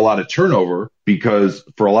going to be a lot of turnover, because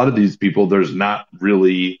for a lot of these people, there's not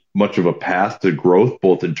really much of a path to growth,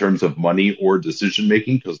 both in terms of money or decision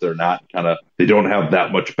making, because they don't have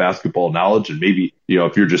that much basketball knowledge. And maybe,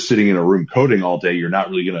 if you're just sitting in a room coding all day, you're not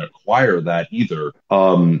really going to acquire that either.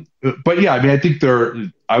 But yeah, I think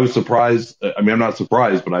I was surprised. I'm not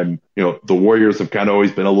surprised, but the Warriors have kind of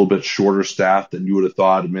always been a little bit shorter staffed than you would have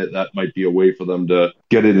thought. That might be a way for them to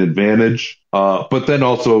get an advantage. But then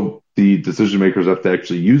also the decision makers have to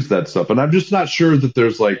actually use that stuff. And I'm just not sure that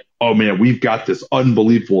there's oh man, we've got this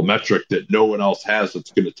unbelievable metric that no one else has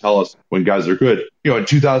that's going to tell us when guys are good. In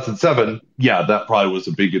 2007, yeah, that probably was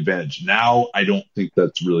a big advantage. Now, I don't think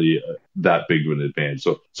that's really that big of an advantage.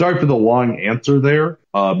 So sorry for the long answer there.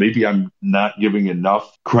 Maybe I'm not giving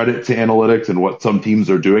enough credit to analytics and what some teams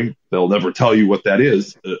are doing. They'll never tell you what that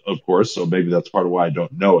is, of course. So maybe that's part of why I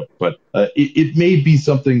don't know it. But it may be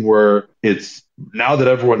something where it's, now that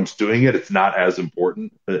everyone's doing it, it's not as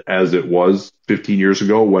important as it was 15 years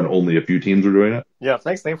ago when only a few teams were doing it. Yeah,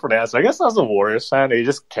 thanks, Nate, for the answer. I guess as a Warriors fan, it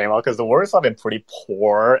just came out because the Warriors have been pretty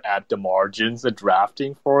poor at the margins of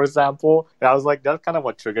drafting, for example. And I was that's kind of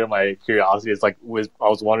what triggered my curiosity. It's I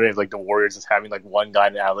was wondering if the Warriors just having one guy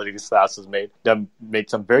in the analytics class has made them make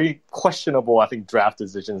some very questionable, I think, draft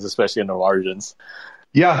decisions, especially in the margins.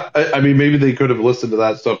 Yeah, I mean, maybe they could have listened to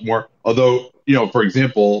that stuff more. Although, for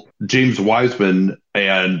example, James Wiseman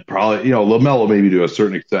and probably, LaMelo maybe to a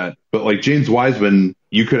certain extent, but James Wiseman,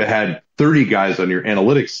 you could have had 30 guys on your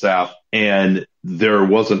analytics staff and there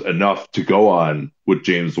wasn't enough to go on with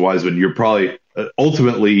James Wiseman. You're probably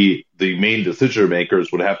ultimately the main decision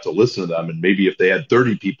makers would have to listen to them. And maybe if they had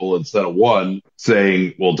 30 people instead of one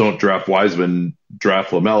saying, well, don't draft Wiseman,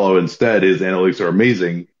 draft LaMelo instead, his analytics are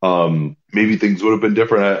amazing. maybe things would have been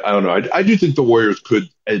different. I don't know. I do think the Warriors could,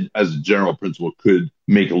 as a general principle, could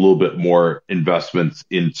make a little bit more investments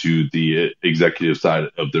into the executive side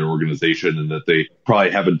of their organization, and that they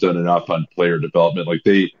probably haven't done enough on player development. Like,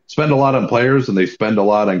 they spend a lot on players and they spend a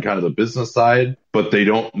lot on kind of the business side, but they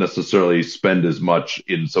don't necessarily spend as much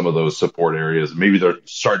in some of those support areas. Maybe they're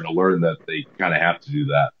starting to learn that they kind of have to do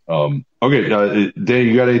that. Okay, Dan,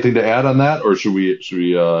 you got anything to add on that, or should we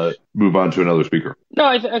move on to another speaker? No,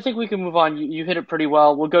 I think we can move on. You hit it pretty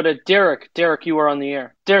well. We'll go to Derek. Derek, you are on the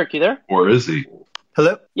air. Derek, you there? Or is he?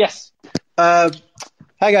 Hello? Yes. Hi,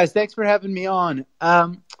 guys. Thanks for having me on.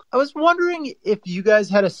 I was wondering if you guys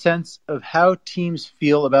had a sense of how teams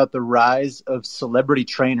feel about the rise of celebrity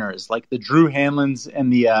trainers like the Drew Hanlons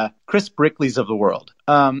and the Chris Brickleys of the world.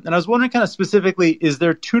 And I was wondering kind of specifically, is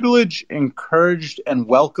their tutelage encouraged and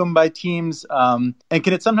welcomed by teams? And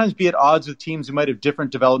can it sometimes be at odds with teams who might have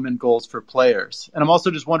different development goals for players? And I'm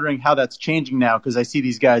also just wondering how that's changing now, because I see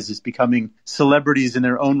these guys as becoming celebrities in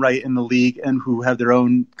their own right in the league and who have their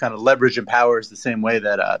own kind of leverage and powers the same way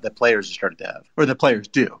that the players are starting to have, or the players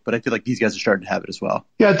do. But I feel like these guys are starting to have it as well.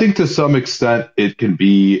 Yeah, I think to some extent it can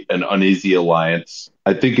be an uneasy alliance.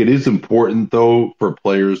 I think it is important, though, for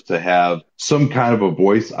players to have some kind of a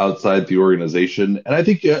voice outside the organization. And I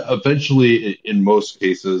think eventually, in most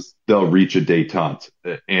cases, they'll reach a détente.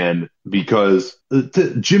 And because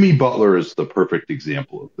Jimmy Butler is the perfect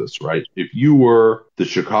example of this, right? If you were the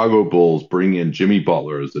Chicago Bulls, bring in Jimmy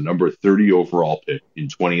Butler as the number 30 overall pick in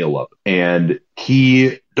 2011, and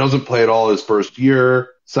he doesn't play at all his first year.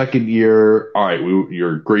 Second year, all right,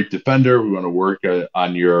 you're a great defender. We want to work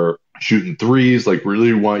on your shooting threes. Like,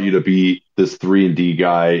 really want you to be this 3-and-D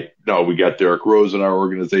guy. No, we got Derrick Rose in our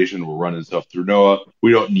organization. We're running stuff through Noah.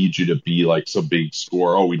 We don't need you to be like some big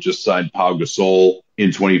scorer. Oh, we just signed Pau Gasol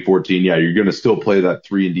in 2014. Yeah, you're going to still play that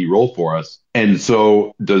 3-and-D role for us. And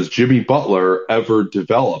so does Jimmy Butler ever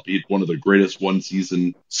develop? He's one of the greatest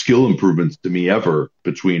one-season skill improvements to me ever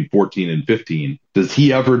between 14 and 15. Does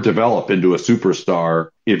he ever develop into a superstar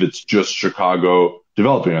if it's just Chicago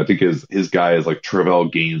developing? I think his guy is like Travell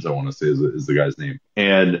Gaines, I want to say is the guy's name.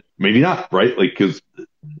 And maybe not, right? Like,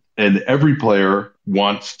 and every player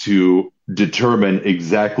wants to determine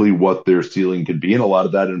exactly what their ceiling can be. And a lot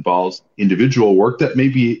of that involves individual work that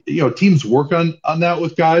maybe, teams work on that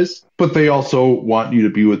with guys, but they also want you to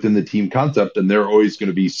be within the team concept, and they're always going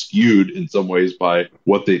to be skewed in some ways by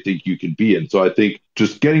what they think you can be. And so I think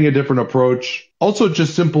just getting a different approach, also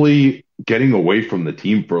just simply getting away from the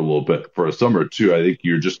team for a little bit for a summer too. I think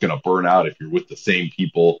you're just going to burn out if you're with the same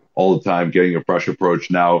people all the time. Getting a fresh approach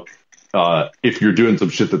now, if you're doing some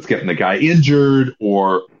shit that's getting the guy injured,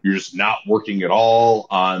 or you're just not working at all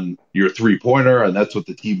on your three-pointer, and that's what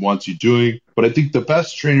the team wants you doing. But I think the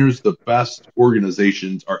best trainers, the best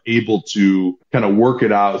organizations are able to kind of work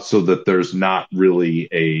it out so that there's not really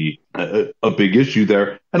a big issue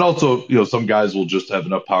there. And also, some guys will just have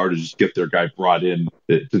enough power to just get their guy brought in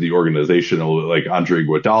to the organization. Like Andre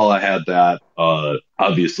Iguodala had that.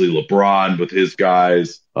 Obviously, LeBron with his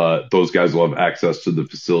guys, those guys will have access to the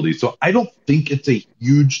facility. So I don't think it's a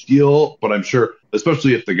huge deal, but I'm sure,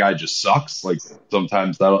 especially if the guy just sucks, like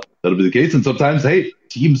sometimes that'll be the case. And sometimes, hey,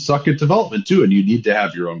 teams suck at development too, and you need to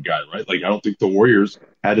have your own guy, right? Like, I don't think the Warriors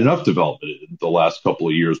had enough development in the last couple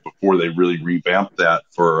of years before they really revamped that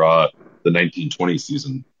for the 1920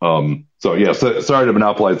 season. So sorry to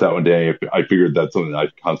monopolize that one, Danny. I figured that's something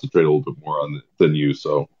I'd concentrate a little bit more on than you.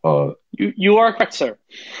 So you are correct, sir.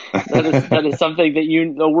 That is something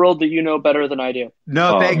that the world that you know better than I do.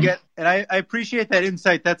 No, thank you. And I appreciate that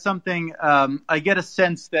insight. That's something I get a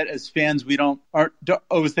sense that as fans, we aren't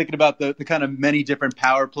always thinking about the kind of many different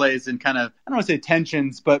power plays and kind of, I don't want to say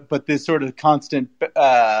tensions, but this sort of constant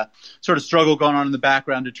sort of struggle going on in the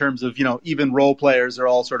background in terms of, even role players are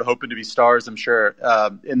all sort of hoping to be stars, I'm sure,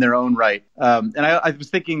 in their own right. And I was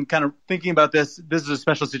thinking about this. This is a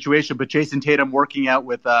special situation, but Jason Tatum working out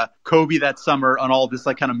with Kobe that summer on all this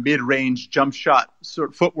like kind of mid-range jump shot sort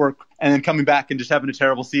of footwork, and then coming back and just having a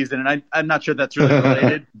terrible season. And I'm not sure that's really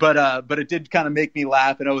related, but it did kind of make me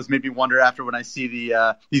laugh, and always made me wonder after when I see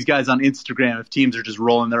these guys on Instagram if teams are just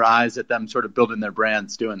rolling their eyes at them sort of building their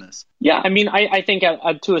brands doing this. Yeah, I mean, I think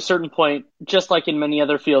to a certain point, just like in many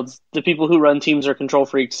other fields, the people who run teams are control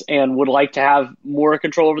freaks and would like to have more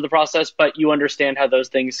control over the process, but you understand how those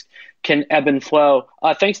things can ebb and flow.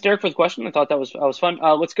 Thanks, Derek, for the question. I thought that was fun.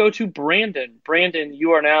 Let's go to Brandon. Brandon,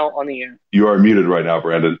 you are now on the air. You are muted right now,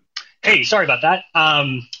 Brandon. Hey, sorry about that.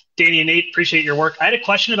 Danny and Nate, appreciate your work. I had a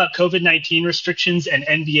question about COVID-19 restrictions and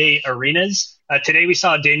NBA arenas. Today we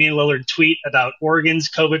saw Damian Lillard tweet about Oregon's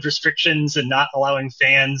COVID restrictions and not allowing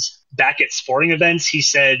fans back at sporting events. He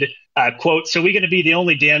said, quote, "So we're going to be the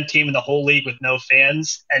only damn team in the whole league with no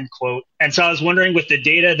fans," end quote. And so I was wondering, with the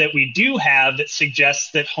data that we do have that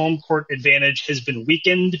suggests that home court advantage has been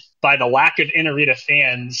weakened by the lack of in-arena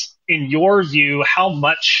fans, in your view, how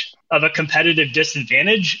much of a competitive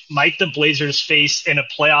disadvantage might the Blazers face in a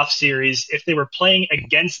playoff series if they were playing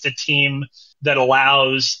against a team that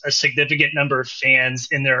allows a significant number of fans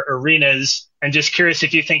in their arenas? And just curious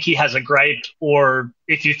if you think he has a gripe, or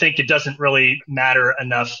if you think it doesn't really matter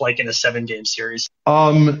enough, like in a 7-game series.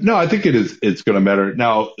 No, I think it's going to matter.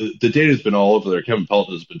 Now, the data has been all over there. Kevin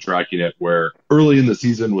Pelton has been tracking it, where early in the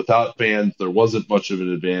season, without fans, there wasn't much of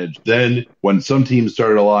an advantage. Then when some teams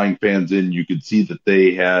started allowing fans in, you could see that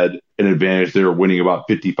they had an advantage. They were winning about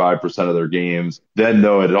 55% of their games. Then,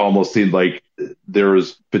 though, it almost seemed like there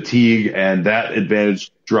was fatigue, and that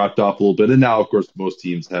advantage dropped off a little bit. And now, of course, most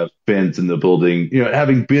teams have fans in the building. You know,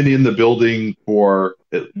 having been in the building for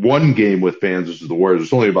one game with fans, which is the Warriors,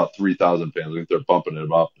 there's only about 3,000 fans. I think they're bumping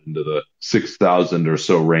it up into the 6,000 or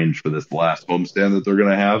so range for this last homestand that they're going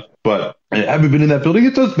to have. But having been in that building,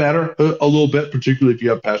 it does matter a little bit, particularly if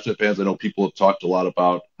you have passionate fans. I know people have talked a lot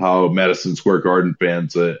about how Madison Square Garden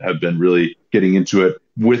fans have been really getting into it.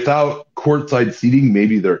 Without courtside seating,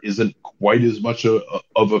 maybe there isn't quite as much of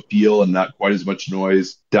a feel and not quite as much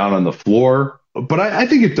noise down on the floor. But I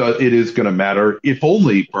think it is going to matter, if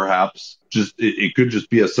only perhaps just it could just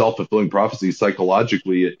be a self-fulfilling prophecy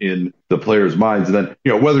psychologically in the players' minds. And then,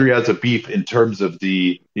 you know, whether he has a beef in terms of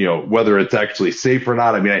the, you know, whether it's actually safe or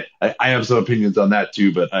not. I mean, I have some opinions on that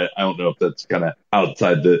too, but I don't know if that's kind of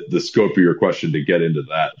outside the scope of your question to get into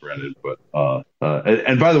that, Brandon. But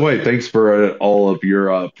and by the way, thanks for all of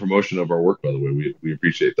your promotion of our work. By the way, we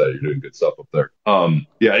appreciate that. You're doing good stuff up there.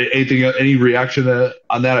 Yeah. Any reaction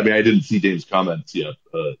on that? I mean, I didn't see Dame's comments yet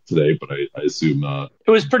today, but I assume it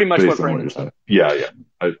was pretty much what Brandon said. Yeah.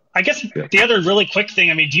 I guess the other really quick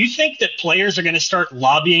thing, I mean, do you think that players are going to start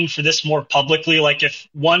lobbying for this more publicly? Like if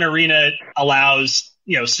one arena allows,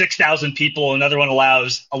 6,000 people, another one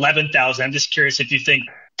allows 11,000. I'm just curious if you think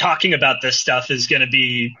talking about this stuff is going to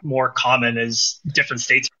be more common as different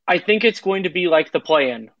states. I think it's going to be like the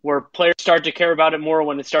play-in, where players start to care about it more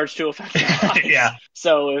when it starts to affect their lives. Yeah.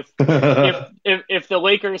 So if the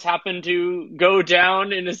Lakers happen to go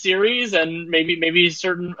down in a series, and maybe a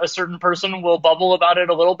certain person will bubble about it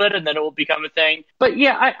a little bit, and then it will become a thing. But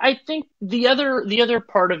yeah, I think the other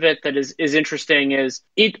part of it that is interesting is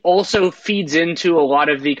it also feeds into a lot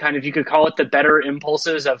of the kind of, you could call it the better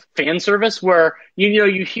impulses of fan service, where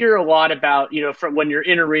you hear a lot about, from when you're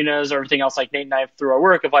in arenas or everything else, like Nate and I through our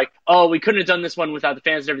work, of like, oh, we couldn't have done this one without the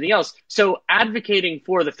fans and everything else. So advocating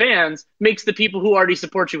for the fans makes the people who already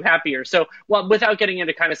support you happier. So without getting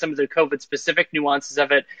into kind of some of the COVID specific nuances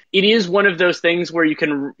of it, it is one of those things where you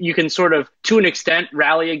can sort of, to an extent,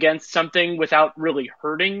 rally against something without really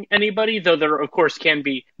hurting anybody, though there of course can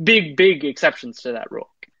be big exceptions to that rule.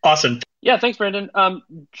 Awesome. Yeah, thanks, Brandon.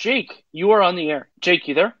 Jake, you are on the air. Jake,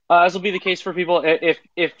 you there? As will be the case for people.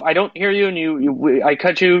 If I don't hear you and I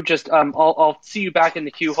cut you, just I'll see you back in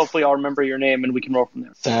the queue. Hopefully, I'll remember your name and we can roll from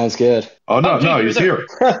there. Sounds good. Oh no, Jake, he's here.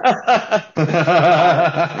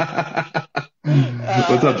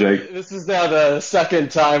 What's up, Jake? This is now the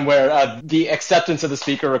second time where the acceptance of the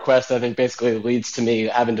speaker request, I think, basically leads to me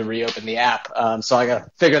having to reopen the app. So I got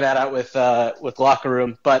to figure that out with Locker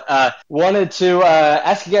Room. But wanted to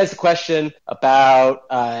ask you guys a question about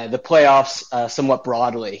the playoffs somewhat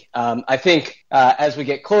broadly. I think as we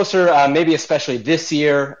get closer, maybe especially this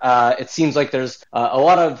year, it seems like there's a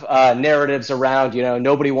lot of narratives around,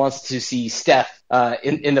 nobody wants to see Steph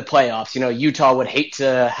in the playoffs. Utah would hate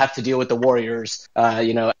to have to deal with the Warriors,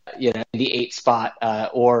 in the 8th spot,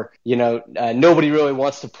 or nobody really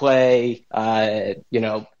wants to play,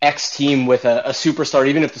 X team with a superstar,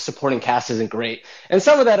 even if the supporting cast isn't great. And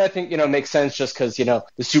some of that I think, makes sense just because, the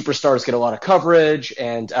superstars get a lot of coverage,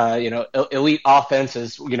 and, elite offense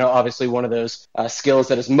is, obviously one of those skills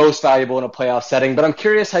that is most valuable in a playoff setting. But I'm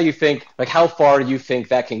curious how you think, like, how far you think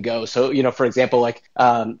that can go. So, for example, like,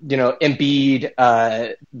 Embiid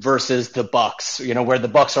versus the Bucks, where the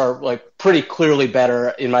Bucks are like pretty clearly better,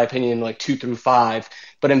 in my opinion, like 2 through 5,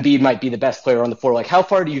 but Embiid might be the best player on the floor. Like, how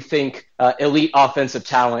far do you think elite offensive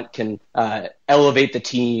talent can elevate the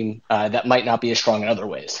team that might not be as strong in other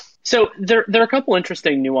ways? So there are a couple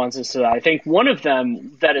interesting nuances to that. I think one of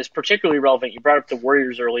them that is particularly relevant, you brought up the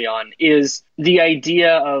Warriors early on, is the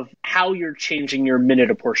idea of how you're changing your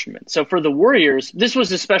minute apportionment. So for the Warriors, this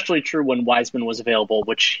was especially true when Wiseman was available,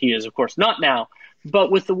 which he is, of course, not now.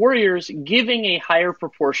 But with the Warriors, giving a higher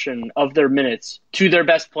proportion of their minutes to their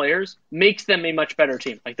best players makes them a much better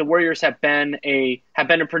team. Like the Warriors have been a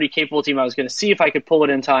pretty capable team. I was going to see if I could pull it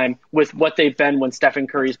in time with what they've been when Stephen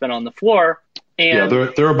Curry's been on the floor. And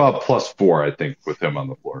they're about +4, I think, with him on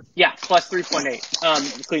the floor. Yeah, plus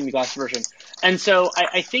 3.8, including the glass version. And so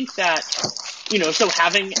I think that, so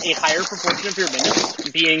having a higher proportion of your minutes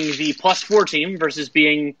being the +4 team versus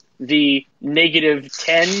being the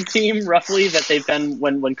 -10 team, roughly, that they've been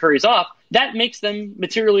when Curry's off, that makes them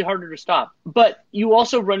materially harder to stop. But you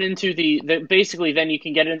also run into the basically then you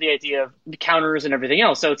can get into the idea of the counters and everything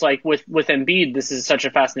else. So it's like with Embiid, this is such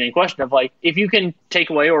a fascinating question of like, if you can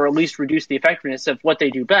take away or at least reduce the effectiveness of what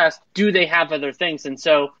they do best, do they have other things? And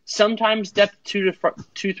so sometimes depth 2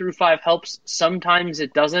 through 5 helps, sometimes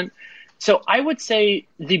it doesn't. So I would say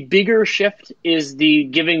the bigger shift is the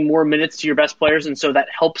giving more minutes to your best players, and so that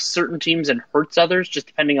helps certain teams and hurts others, just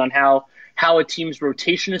depending on how a team's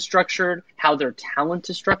rotation is structured, how their talent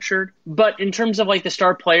is structured. But in terms of like the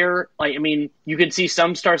star player, you can see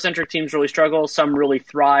some star-centric teams really struggle, some really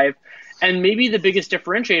thrive. And maybe the biggest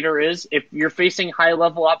differentiator is if you're facing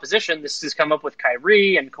high-level opposition, this has come up with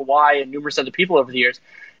Kyrie and Kawhi and numerous other people over the years,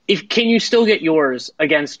 can you still get yours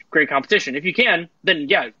against great competition? If you can, then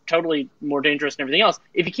yeah, totally more dangerous and everything else.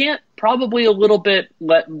 If you can't, probably a little bit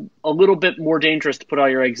more dangerous to put all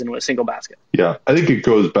your eggs into a single basket. Yeah, I think it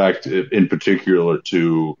goes back to, in particular,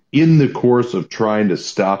 to in the course of trying to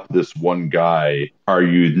stop this one guy, are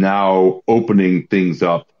you now opening things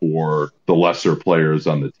up for the lesser players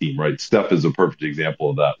on the team, right? Steph is a perfect example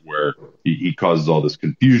of that, where he causes all this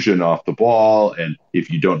confusion off the ball, and if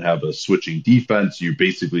you don't have a switching defense,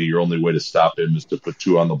 your only way to stop him is to put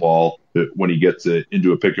 2 on the ball when he gets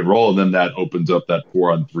into a pick and roll, and then that opens up that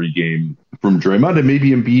 4-on-3 game from Draymond. And maybe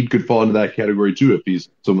Embiid could fall into that category too if he's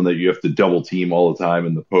someone that you have to double team all the time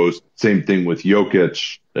in the post. Same thing with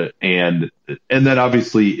Jokic, and then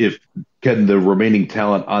obviously if can the remaining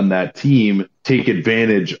talent on that team take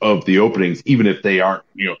advantage of the openings, even if they aren't,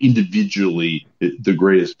 individually the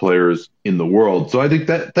greatest players in the world. So I think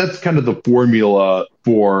that's kind of the formula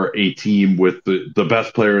for a team with the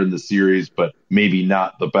best player in the series, but maybe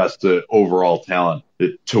not the best overall talent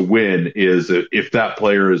to win, is if that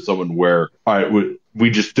player is someone where, all right,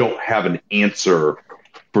 we just don't have an answer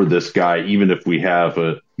for this guy, even if we have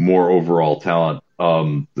a more overall talent.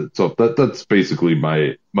 So that's basically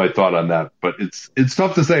my thought on that. But it's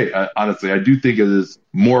tough to say. Honestly, I do think it is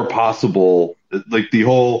more possible. Like the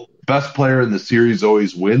whole best player in the series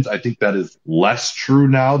always wins. I think that is less true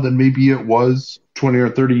now than maybe it was 20 or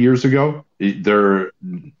 30 years ago. And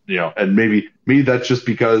maybe that's just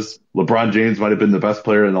because LeBron James might have been the best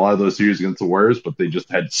player in a lot of those series against the Warriors, but they just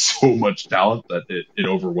had so much talent that it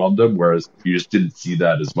overwhelmed them, whereas you just didn't see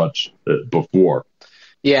that as much before.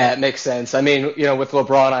 Yeah, it makes sense. I mean, with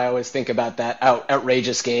LeBron, I always think about that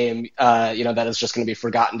outrageous game, that is just going to be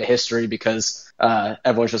forgotten to history because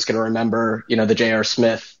everyone's just going to remember, the J.R.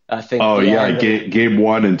 Smith thing. Oh, yeah, game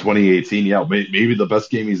 1 in 2018. Yeah, maybe the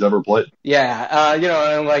best game he's ever played. Yeah,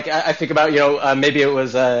 and I think about, maybe it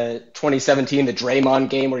was 2017, the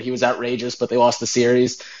Draymond game where he was outrageous, but they lost the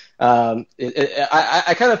series.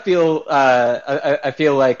 I kind of feel I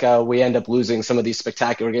feel like we end up losing some of these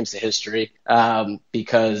spectacular games to history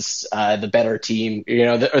because the better team,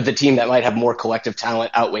 or the team that might have more collective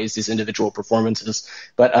talent outweighs these individual performances.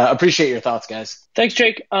 But appreciate your thoughts, guys. Thanks,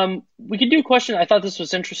 Jake. We could do a question. I thought this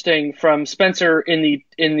was interesting from Spencer in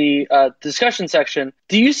the discussion section.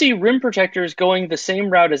 Do you see rim protectors going the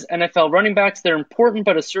same route as NFL running backs? They're important,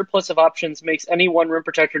 but a surplus of options makes any one rim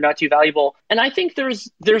protector not too valuable. And I think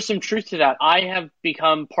there's some truth to that. I have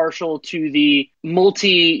become partial to the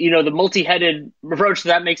multi-headed approach.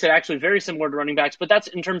 That makes it actually very similar to running backs, but that's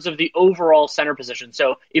in terms of the overall center position.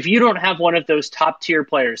 So if you don't have one of those top tier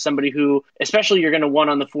players, somebody who, especially you're going to want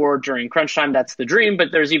on the floor during crunch time, that's the dream,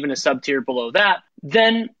 but there's even a sub tier below that,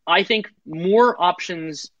 then I think more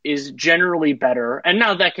options is generally better. And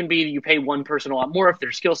now that can be you pay one person a lot more if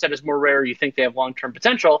their skill set is more rare, you think they have long-term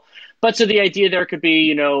potential. But so the idea there could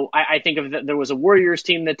be, I think of there was a Warriors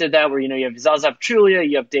team that did that where, you have Zaza Pachulia,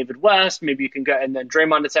 you have David West, maybe you can go, and then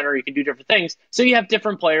Draymond at center, you can do different things. So you have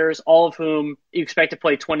different players, all of whom you expect to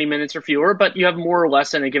play 20 minutes or fewer, but you have more or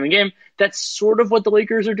less in a given game. That's sort of what the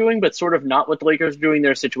Lakers are doing, but sort of not what the Lakers are doing.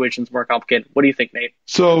 Their situation's more complicated. What do you think, Nate?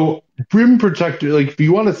 So rim protector, if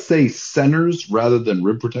you want to say centers rather than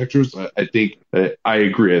rim protectors, I think I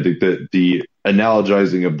agree. I think that the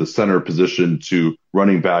analogizing of the center position to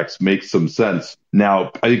running backs makes some sense.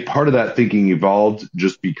 Now, I think part of that thinking evolved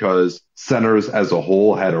just because centers as a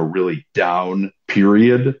whole had a really down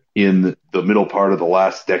period in the middle part of the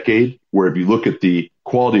last decade. where if you look at the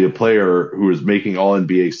quality of player who is making all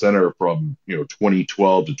NBA center from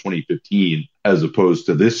 2012 to 2015 as opposed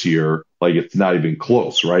to this year, like it's not even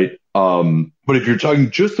close, right? But if you're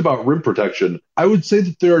talking just about rim protection, I would say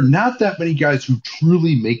that there are not that many guys who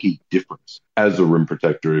truly make a difference as a rim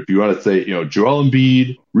protector. If you want to say, Joel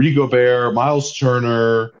Embiid, Rudy Gobert, Miles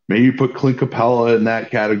Turner, maybe put Clint Capella in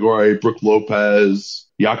that category, Brook Lopez,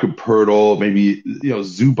 Jakob Poeltl, maybe,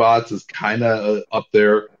 Zubac is kind of up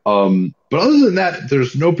there. But other than that,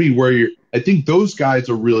 there's nobody where I think those guys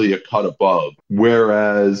are really a cut above.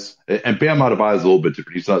 Whereas, and Bam Adebayo is a little bit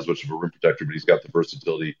different. He's not as much of a rim protector, but he's got the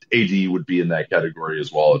versatility. AD would be in that category as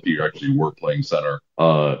well if you actually were playing center.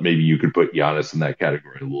 Maybe you could put Giannis in that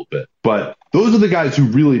category a little bit. But those are the guys who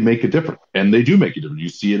really make a difference, and they do make a difference. You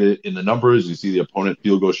see it in the numbers. You see the opponent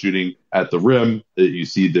field goal shooting at the rim. You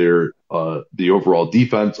see their the overall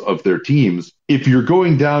defense of their teams. If you're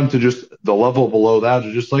going down to just the level below that,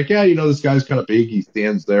 you're just like, this guy's kind of big. He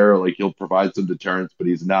stands there, like he'll provide some deterrence, but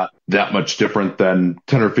he's not that much different than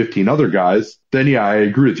 10 or 15 other guys. Then, I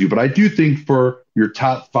agree with you. But I do think for your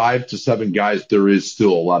top 5 to 7 guys, there is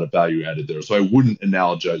still a lot of value added there. So I wouldn't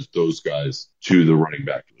analogize those guys to the running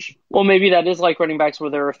back position. Well, maybe that is like running backs where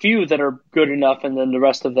there are a few that are good enough and then the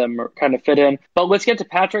rest of them are kind of fit in. But let's get to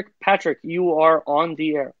Patrick. Patrick, you are on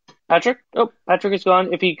the air. Patrick? Oh, Patrick is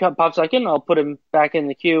gone. If he pops back in, I'll put him back in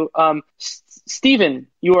the queue. Steven,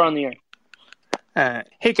 you are on the air.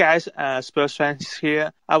 Hey guys, Spurs fans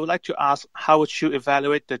here. I would like to ask, how would you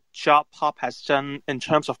evaluate the job Pop has done in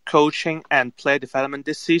terms of coaching and player development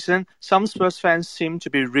this season? Some Spurs fans seem to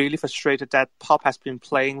be really frustrated that Pop has been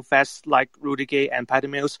playing vets like Rudy Gay and Patty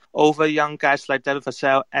Mills over young guys like David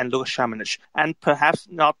Vassell and Luka Šamanić, and perhaps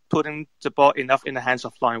not putting the ball enough in the hands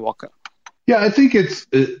of Lonnie Walker. Yeah, I think it's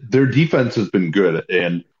their defense has been good,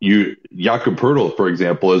 and Jakob Poeltl, for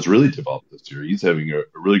example, has really developed this year. He's having a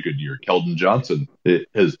really good year. Keldon Johnson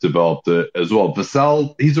has developed as well.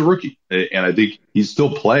 Vassell, he's a rookie, and I think he's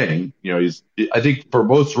still playing. I think for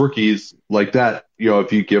most rookies like that,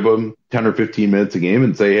 if you give them 10 or 15 minutes a game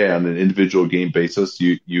and say, hey, on an individual game basis,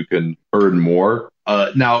 you can earn more.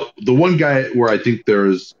 Now, the one guy where I think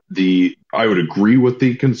I would agree with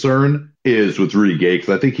the concern is with Rudy Gay,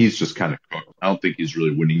 because I think he's just kind of cooked. I don't think he's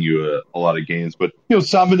really winning you a lot of games. But,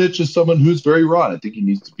 Šamanić is someone who's very raw. I think he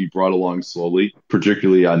needs to be brought along slowly,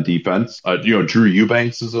 particularly on defense. Drew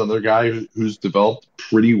Eubanks is another guy who's developed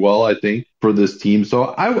pretty well, I think, for this team.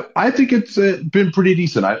 So I think it's been pretty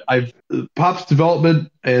decent. Pop's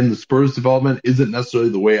development and the Spurs development isn't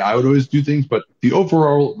necessarily the way I would always do things, but the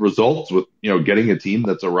overall results with, getting a team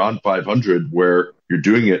that's around 500 where you're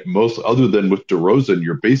doing it most other than with DeRozan,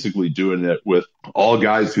 you're basically doing it with all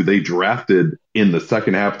guys who they drafted in the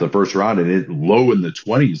second half of the first round and low in the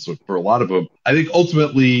 20s. So for a lot of them, I think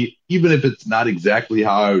ultimately, even if it's not exactly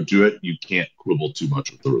how I would do it, you can't quibble too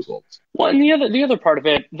much with the results. Well, and the other part of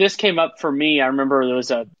it, this came up for me. I remember there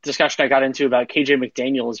was a discussion I got into about KJ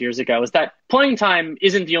McDaniels years ago, is that playing time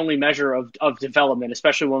isn't the only measure of development,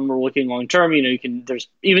 especially when we're looking long term.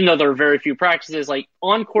 Even though there are very few practices, like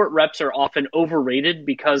on court reps are often overrated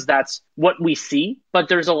because that's what we see. But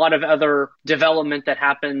there's a lot of other development that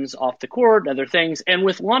happens off the court, other things. And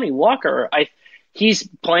with Lonnie Walker, he's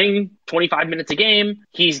playing 25 minutes a game.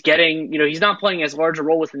 He's getting, he's not playing as large a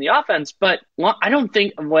role within the offense, but I don't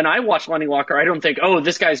think when I watch Lonnie Walker, I don't think,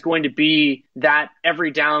 this guy's going to be that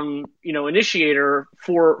every down, initiator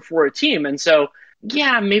for a team. And so,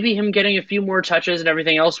 yeah, maybe him getting a few more touches and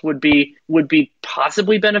everything else would be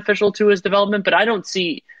possibly beneficial to his development, but I don't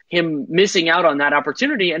see him missing out on that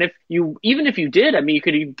opportunity. And even if you did, you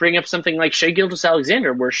could bring up something like Shai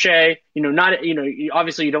Gilgeous-Alexander, where Shai,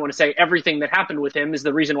 obviously you don't want to say everything that happened with him is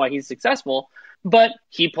the reason why he's successful, but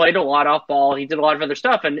he played a lot off ball. He did a lot of other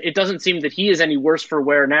stuff, and it doesn't seem that he is any worse for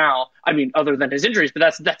wear now. Other than his injuries,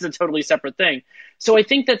 but that's a totally separate thing. So I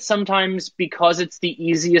think that sometimes because it's the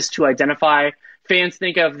easiest to identify, fans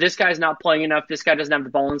think of this guy's not playing enough, this guy doesn't have the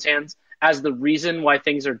ball in his hands as the reason why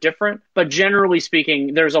things are different. But generally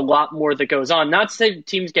speaking, there's a lot more that goes on. Not to say that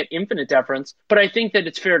teams get infinite deference, but I think that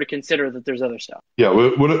it's fair to consider that there's other stuff. Yeah.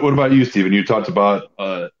 What about you, Steven? You talked about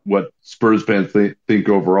what Spurs fans think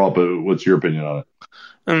overall, but what's your opinion on it?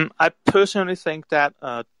 I personally think that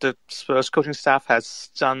the Spurs coaching staff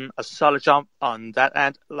has done a solid job on that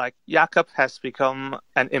end. Like, Jakob has become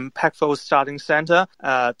an impactful starting center.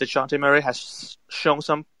 DeJounte Murray has shown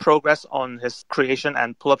some progress on his creation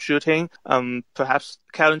and pull-up shooting. Perhaps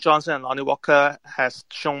Kellen Johnson and Lonnie Walker has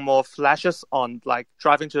shown more flashes on like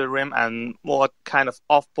driving to the rim and more kind of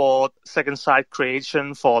off-ball second side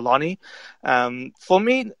creation for Lonnie. For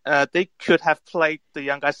me, they could have played the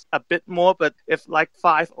young guys a bit more, but if like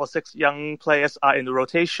 5 or 6 young players are in the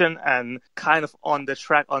rotation and kind of on the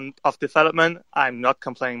track of development, I'm not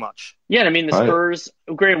complaining much. Yeah, I mean, the Spurs,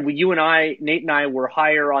 granted, Nate and I were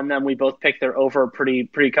higher on them. We both picked their over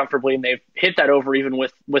pretty comfortably, and they've hit that over even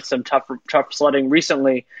with some tough sledding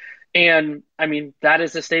recently. And, I mean, that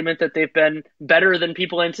is a statement that they've been better than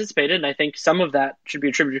people anticipated, and I think some of that should be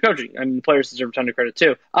attributed to coaching. I mean, the players deserve a ton of credit,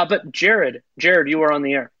 too. But Jared, you are on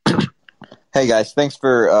the air. Hey, guys. Thanks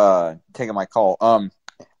for taking my call.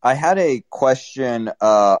 I had a question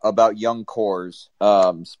about young cores,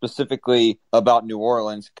 specifically about New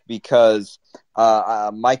Orleans, because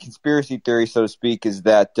my conspiracy theory, so to speak, is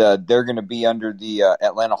that they're going to be under the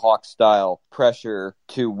Atlanta Hawks style pressure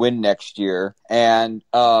to win next year. And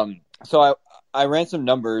so I ran some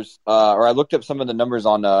numbers, or I looked up some of the numbers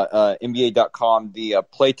on NBA.com, the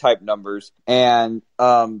play type numbers, and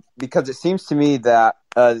because it seems to me that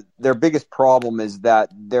their biggest problem is that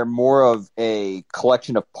they're more of a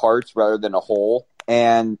collection of parts rather than a whole.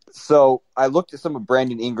 And so I looked at some of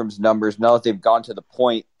Brandon Ingram's numbers now that they've gone to the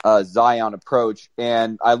point Zion approach,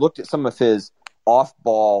 and I looked at some of his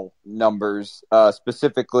off-ball numbers,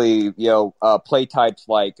 specifically, play types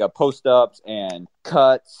like post-ups and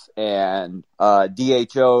cuts and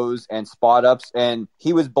DHOs and spot-ups, and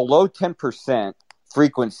he was below 10%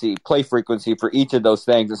 play frequency for each of those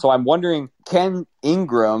things. And so I'm wondering, can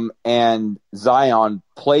Ingram and Zion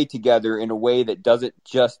play together in a way that doesn't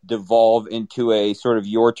just devolve into a sort of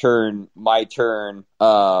your turn, my turn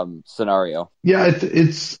scenario? Yeah,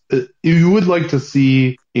 it's you would like to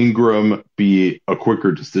see Ingram be a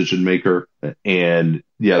quicker decision maker. And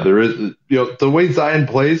yeah, there is, the way Zion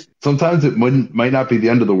plays, sometimes it might not be the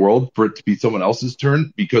end of the world for it to be someone else's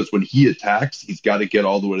turn, because when he attacks, he's got to get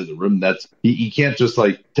all the way to the rim. He can't just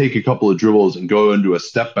like take a couple of dribbles and go into a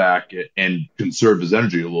step back and conserve his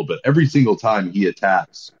energy a little bit. Every single time he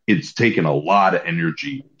attacks, it's taken a lot of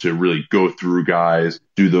energy to really go through guys,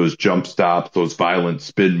 do those jump stops, those violent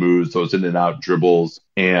spin moves, those in and out dribbles.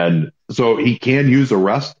 And so he can use a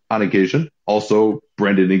rest on occasion. Also,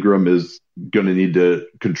 Brandon Ingram is going to need to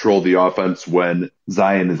control the offense when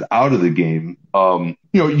Zion is out of the game.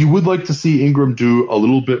 You would like to see Ingram do a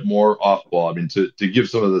little bit more off ball. I mean, to give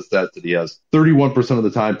some of the stats that he has, 31% of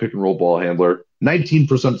the time pick and roll ball handler,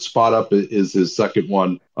 19% spot up is his second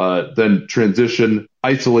one. Then transition,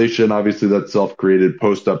 isolation, obviously that's self-created.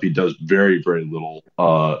 Post up, he does very, very little,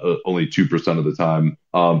 only 2% of the time.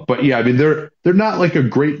 But yeah, I mean, they're not like a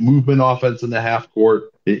great movement offense in the half court.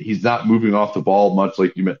 He's not moving off the ball much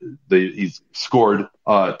like he's scored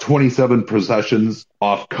 27 possessions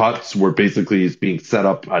off cuts where basically he's being set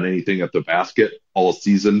up on anything at the basket all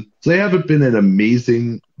season. So they haven't been an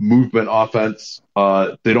amazing movement offense.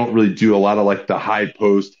 They don't really do a lot of like the high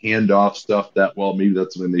post handoff stuff that well. Maybe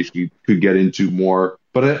that's something they could get into more.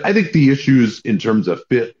 But I think the issues in terms of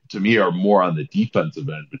fit, to me, are more on the defensive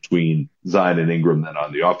end between Zion and Ingram than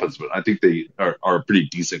on the offensive end. I think they are a pretty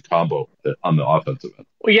decent combo on the offensive end.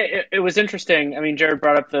 Well, yeah, it was interesting. I mean, Jared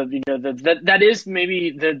brought up that is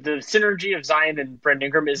maybe the synergy of Zion and Brandon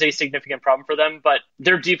Ingram is a significant problem for them, but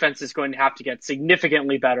their defense is going to have to get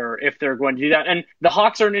significantly better if they're going to do that. And the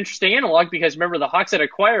Hawks are an interesting analog because remember, the Hawks had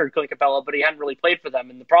acquired Clint Capella, but he hadn't really played for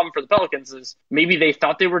them. And the problem for the Pelicans is maybe they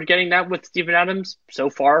thought they were getting that with Steven Adams.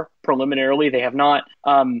 So far, preliminarily, they have not.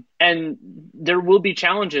 And there will be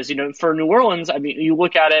challenges, for New Orleans. I mean, you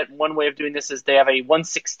look at it, one way of doing this is they have a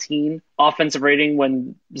 116 offensive rating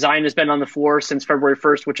when Zion has been on the floor since February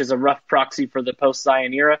 1st, which is a rough proxy for the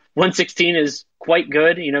post-Zion era. 116 is quite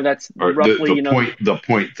good. That's roughly, the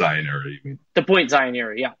point Zion era, you mean? The point Zion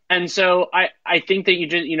era, yeah. And so I think that you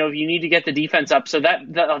just, you need to get the defense up. So that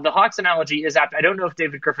the Hawks analogy is apt. I don't know if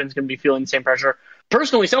David Griffin's going to be feeling the same pressure.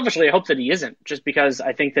 Personally, selfishly, I hope that he isn't, just because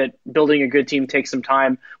I think that building a good team takes some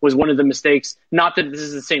time was one of the mistakes. Not that this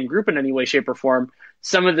is the same group in any way, shape, or form.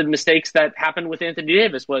 Some of the mistakes that happened with Anthony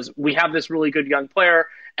Davis was we have this really good young player,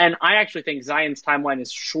 and I actually think Zion's timeline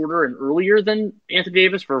is shorter and earlier than Anthony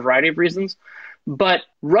Davis for a variety of reasons. But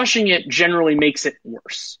rushing it generally makes it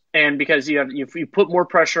worse. And because you put more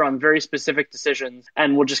pressure on very specific decisions,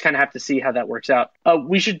 and we'll just kind of have to see how that works out.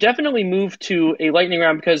 We should definitely move to a lightning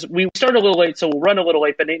round because we started a little late, so we'll run a little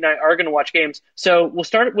late, but Nate and I are going to watch games. So we'll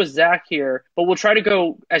start with Zach here, but we'll try to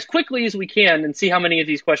go as quickly as we can and see how many of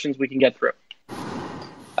these questions we can get through.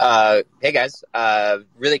 Hey guys,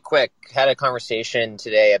 really quick, had a conversation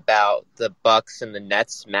today about the Bucks and the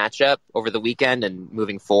Nets matchup over the weekend and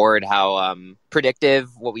moving forward, how predictive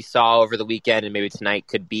what we saw over the weekend and maybe tonight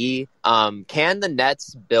could be. Can the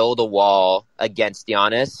Nets build a wall against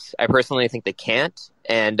Giannis? I personally think they can't.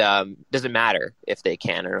 And does it matter if they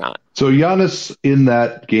can or not? So Giannis in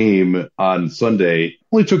that game on Sunday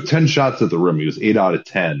only took 10 shots at the rim. He was 8 out of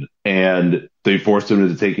 10. And they forced him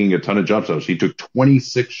into taking a ton of jump shots. He took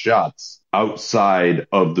 26 shots outside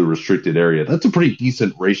of the restricted area. That's a pretty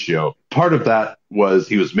decent ratio. Part of that was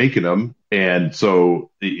he was making them, and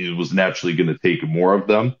so it was naturally going to take more of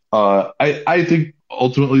them. I think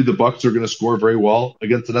ultimately the Bucks are going to score very well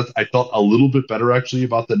against the Nets. I felt a little bit better actually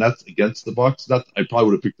about the Nets against the Bucks. I probably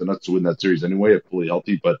would have picked the Nets to win that series anyway if fully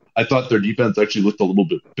healthy, but I thought their defense actually looked a little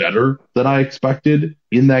bit better than I expected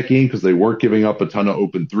in that game because they weren't giving up a ton of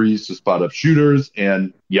open threes to spot up shooters,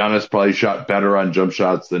 and Giannis probably shot better on jump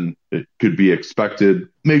shots than it could be expected.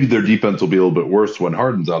 Maybe their defense will be a little bit worse when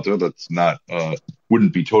Harden's out there. That's not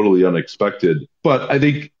wouldn't be totally unexpected. But I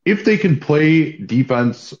think if they can play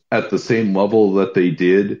defense at the same level that they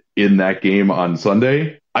did in that game on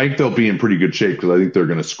Sunday, I think they'll be in pretty good shape because I think they're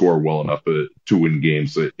going to score well enough to win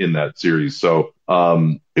games in that series. So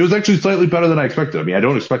it was actually slightly better than I expected. I mean, I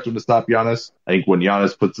don't expect them to stop Giannis. I think when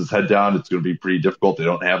Giannis puts his head down, it's going to be pretty difficult. They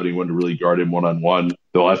don't have anyone to really guard him one-on-one.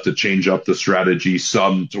 They'll have to change up the strategy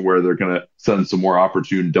some to where they're going to send some more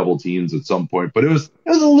opportune double teams at some point. But it was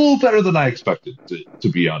a little better than I expected, to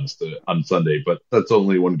be honest, on Sunday. But that's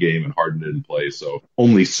only one game and Harden didn't play, so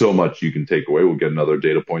only so much you can take away. We'll get another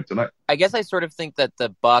data point tonight. I guess I sort of think that the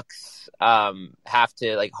Bucks have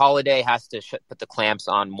to, like, Holiday has to put the clamps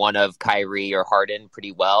on one of Kyrie or Harden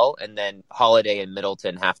pretty well, and then Holiday and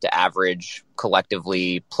Middleton have to average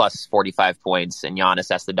collectively plus 45 points, and Giannis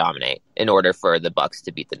has to dominate in order for the Bucks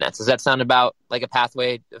to beat the Nets. Does that sound about like a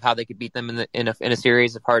pathway of how they could beat them in a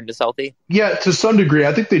series if Harden is healthy? Yeah, to some degree.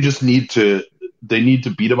 I think they just need to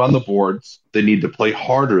beat them on the boards. They need to play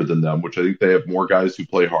harder than them, which I think they have more guys who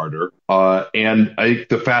play harder. And I think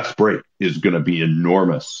the fast break is going to be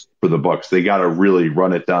enormous for the Bucks. They got to really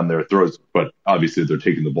run it down their throats. But obviously, they're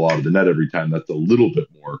taking the ball out of the net every time. That's a little bit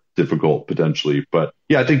more difficult potentially. But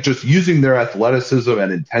yeah, I think just using their athleticism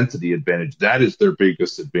and intensity advantage, that is their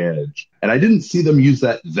biggest advantage. And I didn't see them use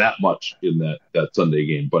that much in that Sunday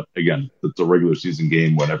game. But again, it's a regular season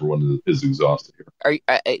game when everyone is exhausted here.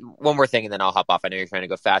 One more thing, and then I'll hop off. I know you're trying to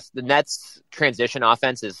go fast. The Nets' transition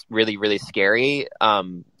offense is really, really scary.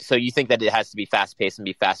 So you think that it has to be fast paced and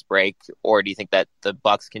be fast break, or do you think that the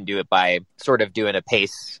Bucks can do it by sort of doing a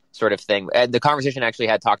pace sort of thing? And the conversation actually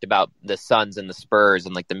had talked about the Suns and the Spurs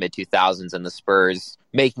in like the mid 2000s, and the Spurs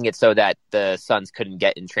making it so that the Suns couldn't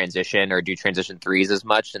get in transition or do transition threes as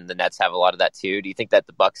much, and the Nets have a lot of that too. Do you think that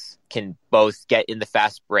the Bucks can both get in the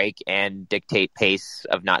fast break and dictate pace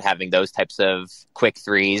of not having those types of quick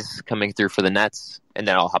threes coming through for the Nets? And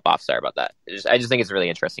then I'll hop off. Sorry about that. I just think it's a really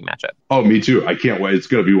interesting matchup. Oh, me too. I can't wait. It's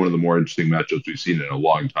going to be one of the more interesting matchups we've seen in a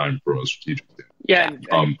long time from a strategic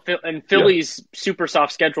standpoint. Yeah, and Philly's super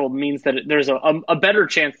soft schedule means that there's a better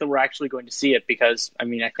chance that we're actually going to see it because, I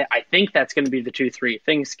mean, I think that's going to be the 2-3.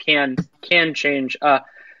 Things can change.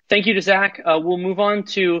 Thank you to Zach. We'll move on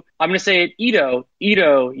to, I'm going to say it, Ito.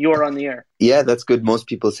 Ito, you're on the air. Yeah, that's good. Most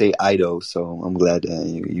people say Ido, so I'm glad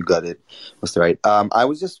you got it. That's right. I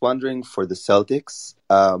was just wondering for the Celtics,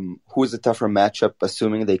 who is a tougher matchup,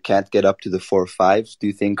 assuming they can't get up to the 4-5? Do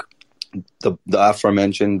you think the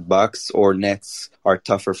aforementioned Bucks or Nets are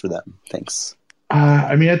tougher for them? Thanks.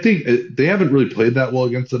 I mean, I think they haven't really played that well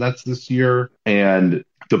against the Nets this year, and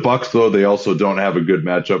the Bucks, though, they also don't have a good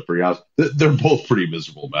matchup for Giannis. They're both pretty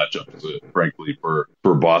miserable matchups, frankly, for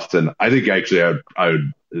Boston. I think actually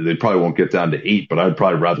they probably won't get down to 8, but I'd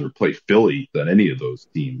probably rather play Philly than any of those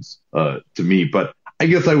teams to me. But I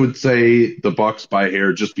guess I would say the Bucks by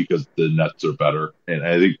hair just because the Nets are better. And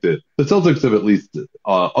I think that the Celtics have at least,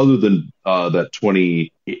 other than that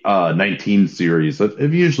 2019 series,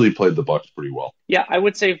 have usually played the Bucks pretty well. Yeah, I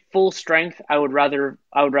would say full strength. I would rather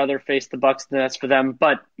face the Bucks than the Nets for them.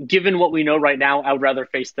 But given what we know right now, I would rather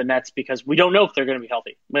face the Nets because we don't know if they're going to be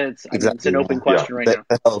healthy. It's an open question right now.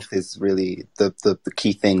 The health is really the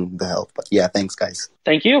key thing, the health. But yeah, thanks, guys.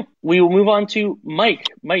 Thank you. We will move on to Mike.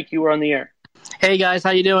 Mike, you were on the air. Hey guys,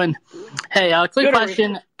 how you doing? Hey, quick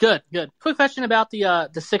question. Good. Quick question about the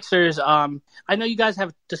Sixers. I know you guys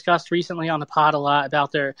have discussed recently on the pod a lot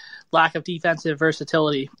about their lack of defensive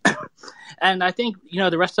versatility. And I think,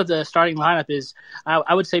 the rest of the starting lineup is,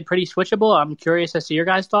 I would say, pretty switchable. I'm curious as to your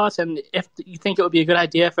guys' thoughts, and if you think it would be a good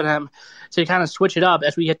idea for them to kind of switch it up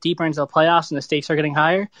as we get deeper into the playoffs and the stakes are getting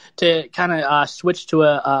higher, to kind of switch to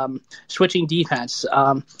a switching defense.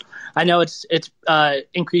 I know it's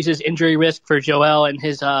increases injury risk for Joel and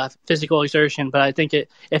his physical exertion, but I think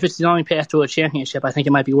if it's the only path to a championship, I think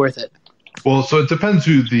it might be worth it. Well, so it depends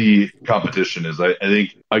who the competition is. I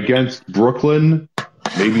think against Brooklyn,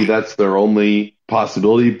 maybe that's their only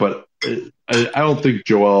possibility, but I don't think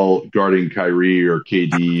Joel guarding Kyrie or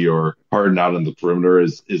KD or Harden out on the perimeter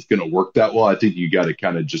is going to work that well. I think you got to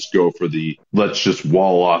kind of just go for the let's just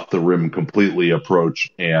wall off the rim completely approach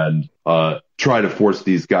and try to force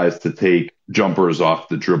these guys to take jumpers off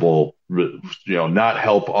the dribble, not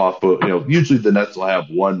help off of, usually the Nets will have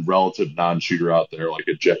one relative non-shooter out there, like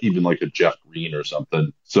a Jeff Green or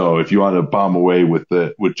something. So if you want to bomb away with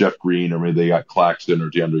Jeff Green, or maybe they got Claxton or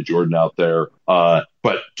DeAndre Jordan out there,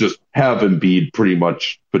 but just have Embiid pretty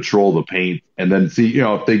much patrol the paint, and then see,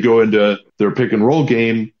 if they go into their pick and roll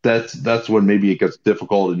game, that's when maybe it gets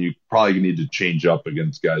difficult, and you probably need to change up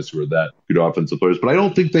against guys who are that good offensive players. But I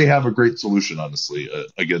don't think they have a great solution, honestly,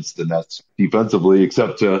 against the Nets defensively,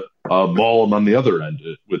 except to maul them on the other end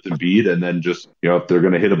with Embiid, and then just, if they're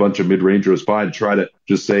going to hit a bunch of mid-rangers, fine, try to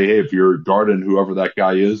just say, hey, if you're guarding whoever that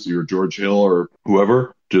guy is, you're George Hill or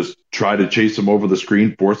whoever, just try to chase them over the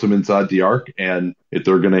screen, force them inside the arc, and if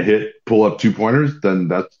they're going to pull up 2-pointers, then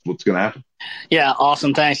that's what's going to happen. Yeah,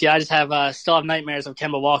 awesome, thanks. Yeah, I just still have nightmares of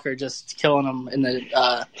Kemba Walker just killing them in the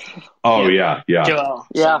yeah. Joel.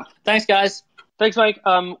 Yeah. So, thanks, guys. Thanks, Mike.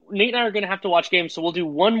 Nate and I are going to have to watch games, so we'll do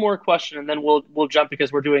one more question, and then we'll jump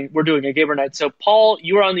because we're doing a gamer night. So, Paul,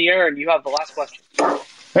 you are on the air, and you have the last question.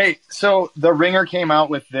 Hey, so the Ringer came out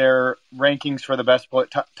with their rankings for the best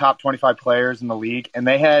top 25 players in the league, and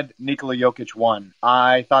they had Nikola Jokic 1.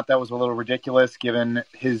 I thought that was a little ridiculous given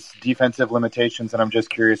his defensive limitations, and I'm just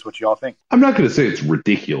curious what you all think. I'm not going to say it's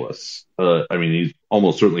ridiculous. He's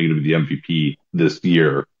almost certainly going to be the MVP this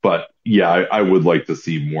year, but yeah, I would like to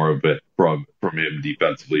see more of it from him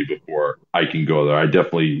defensively before I can go there. I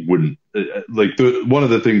definitely wouldn't one of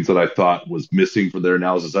the things that I thought was missing for their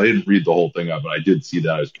analysis. I didn't read the whole thing up, but I did see that.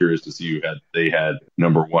 I was curious to see they had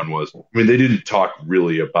number one was. They didn't talk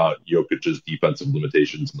really about Jokic's defensive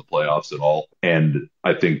limitations in the playoffs at all, and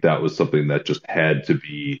I think that was something that just had to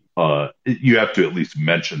be. You have to at least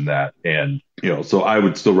mention that, and so I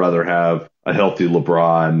would still rather have a healthy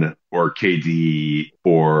LeBron or KD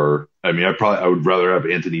or. I would rather have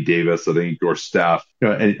Anthony Davis, I think, or Steph.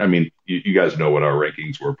 You guys know what our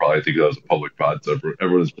rankings were. Probably, I think that was a public pod, so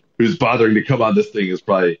everyone who's bothering to come on this thing has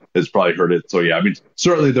probably heard it. So yeah,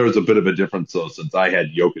 certainly there was a bit of a difference though, since I had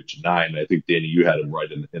Jokic 9. I think Danny, you had him right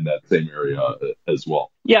in that same area as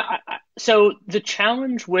well. Yeah. So the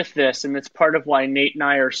challenge with this, and it's part of why Nate and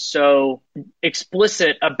I are so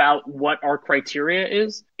explicit about what our criteria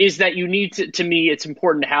is that you need to me, it's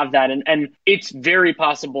important to have that. And it's very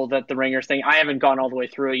possible that the Ringers thing, I haven't gone all the way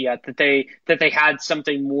through it yet, that they had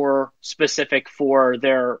something more specific for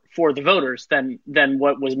the voters than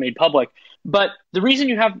what was made public. But the reason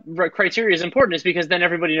you have criteria is important is because then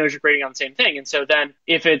everybody knows you're grading on the same thing. And so then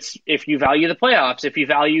if you value the playoffs, if you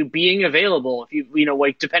value being available,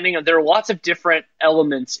 if depending on, there are lots of different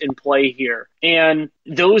elements in play here. And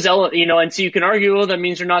those and so you can argue, well, that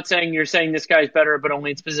means you're saying this guy's better, but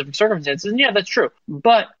only in specific circumstances. And yeah, that's true.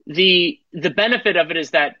 But the benefit of it is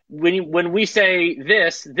that when we say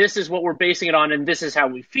this is what we're basing it on, and this is how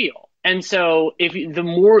we feel. And so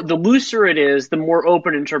the looser it is, the more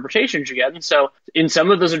open interpretations you get. And so in some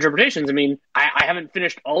of those interpretations, I haven't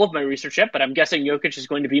finished all of my research yet, but I'm guessing Jokic is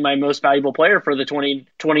going to be my most valuable player for the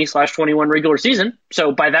 2020/21 regular season.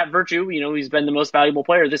 So by that virtue, he's been the most valuable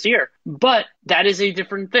player this year. But that is a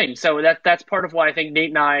different thing. So that's part of why I think Nate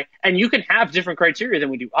and I, and you can have different criteria than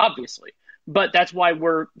we do, obviously. But that's why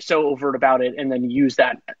we're so overt about it and then use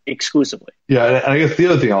that exclusively. Yeah, and I guess the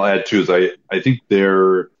other thing I'll add too is I think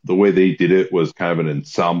the way they did it was kind of an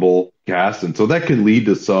ensemble cast, and so that can lead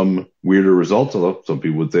to some weirder results. Although some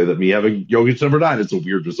people would say that me having Jokic number 9 is a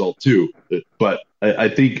weird result too. But I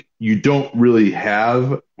think you don't really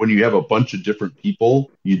have, when you have a bunch of different people,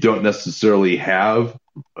 you don't necessarily have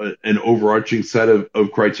an overarching set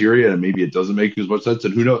of criteria, and maybe it doesn't make as much sense.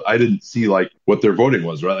 And who knows? I didn't see what their voting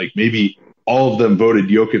was, right? Maybe all of them voted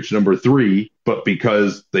Jokic number 3, but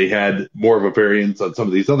because they had more of a variance on some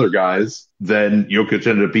of these other guys, then Jokic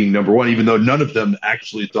ended up being number one, even though none of them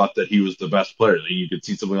actually thought that he was the best player. You could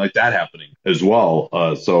see something like that happening as well.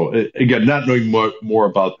 So again, not knowing more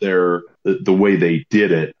about the way they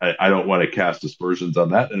did it, I don't want to cast aspersions on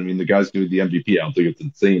that. And I mean, the guy's going to be the MVP. I don't think it's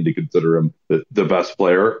insane to consider him the best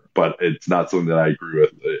player, but it's not something that I agree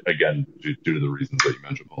with, again, due to the reasons that you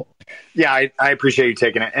mentioned, Paul. Yeah, I appreciate you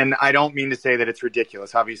taking it. And I don't mean to say that it's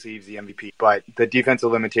ridiculous. Obviously, he's the MVP. But the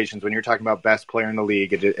defensive limitations, when you're talking about best player in the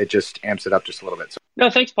league, it just amps it up just a little bit. So. No,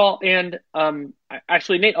 thanks, Paul. And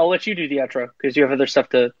actually, Nate, I'll let you do the outro because you have other stuff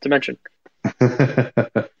to mention.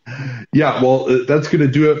 Yeah, well, that's going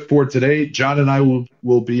to do it for today. John and I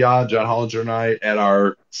will be on, John Hollinger and I, at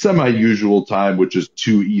our semi-usual time, which is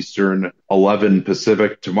 2 Eastern, 11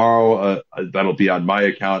 Pacific. Tomorrow, that'll be on my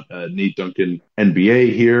account, Nate Duncan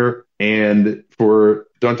NBA here. And for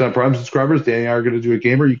Dunked On Prime subscribers, Danny and I are going to do a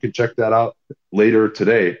gamer. You can check that out later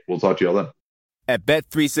today. We'll talk to you all then. At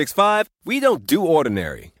Bet365, we don't do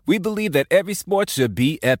ordinary. We believe that every sport should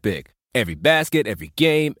be epic. Every basket, every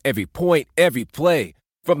game, every point, every play.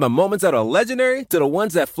 From the moments that are legendary to the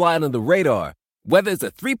ones that fly under the radar. Whether it's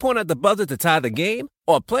a three-pointer at the buzzer to tie the game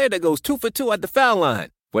or a player that goes 2 for 2 at the foul line.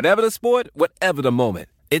 Whatever the sport, whatever the moment.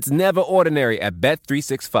 It's never ordinary at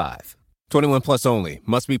Bet365. 21 plus only.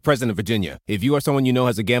 Must be present in Virginia. If you or someone you know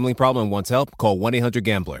has a gambling problem and wants help, call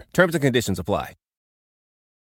 1-800-GAMBLER. Terms and conditions apply.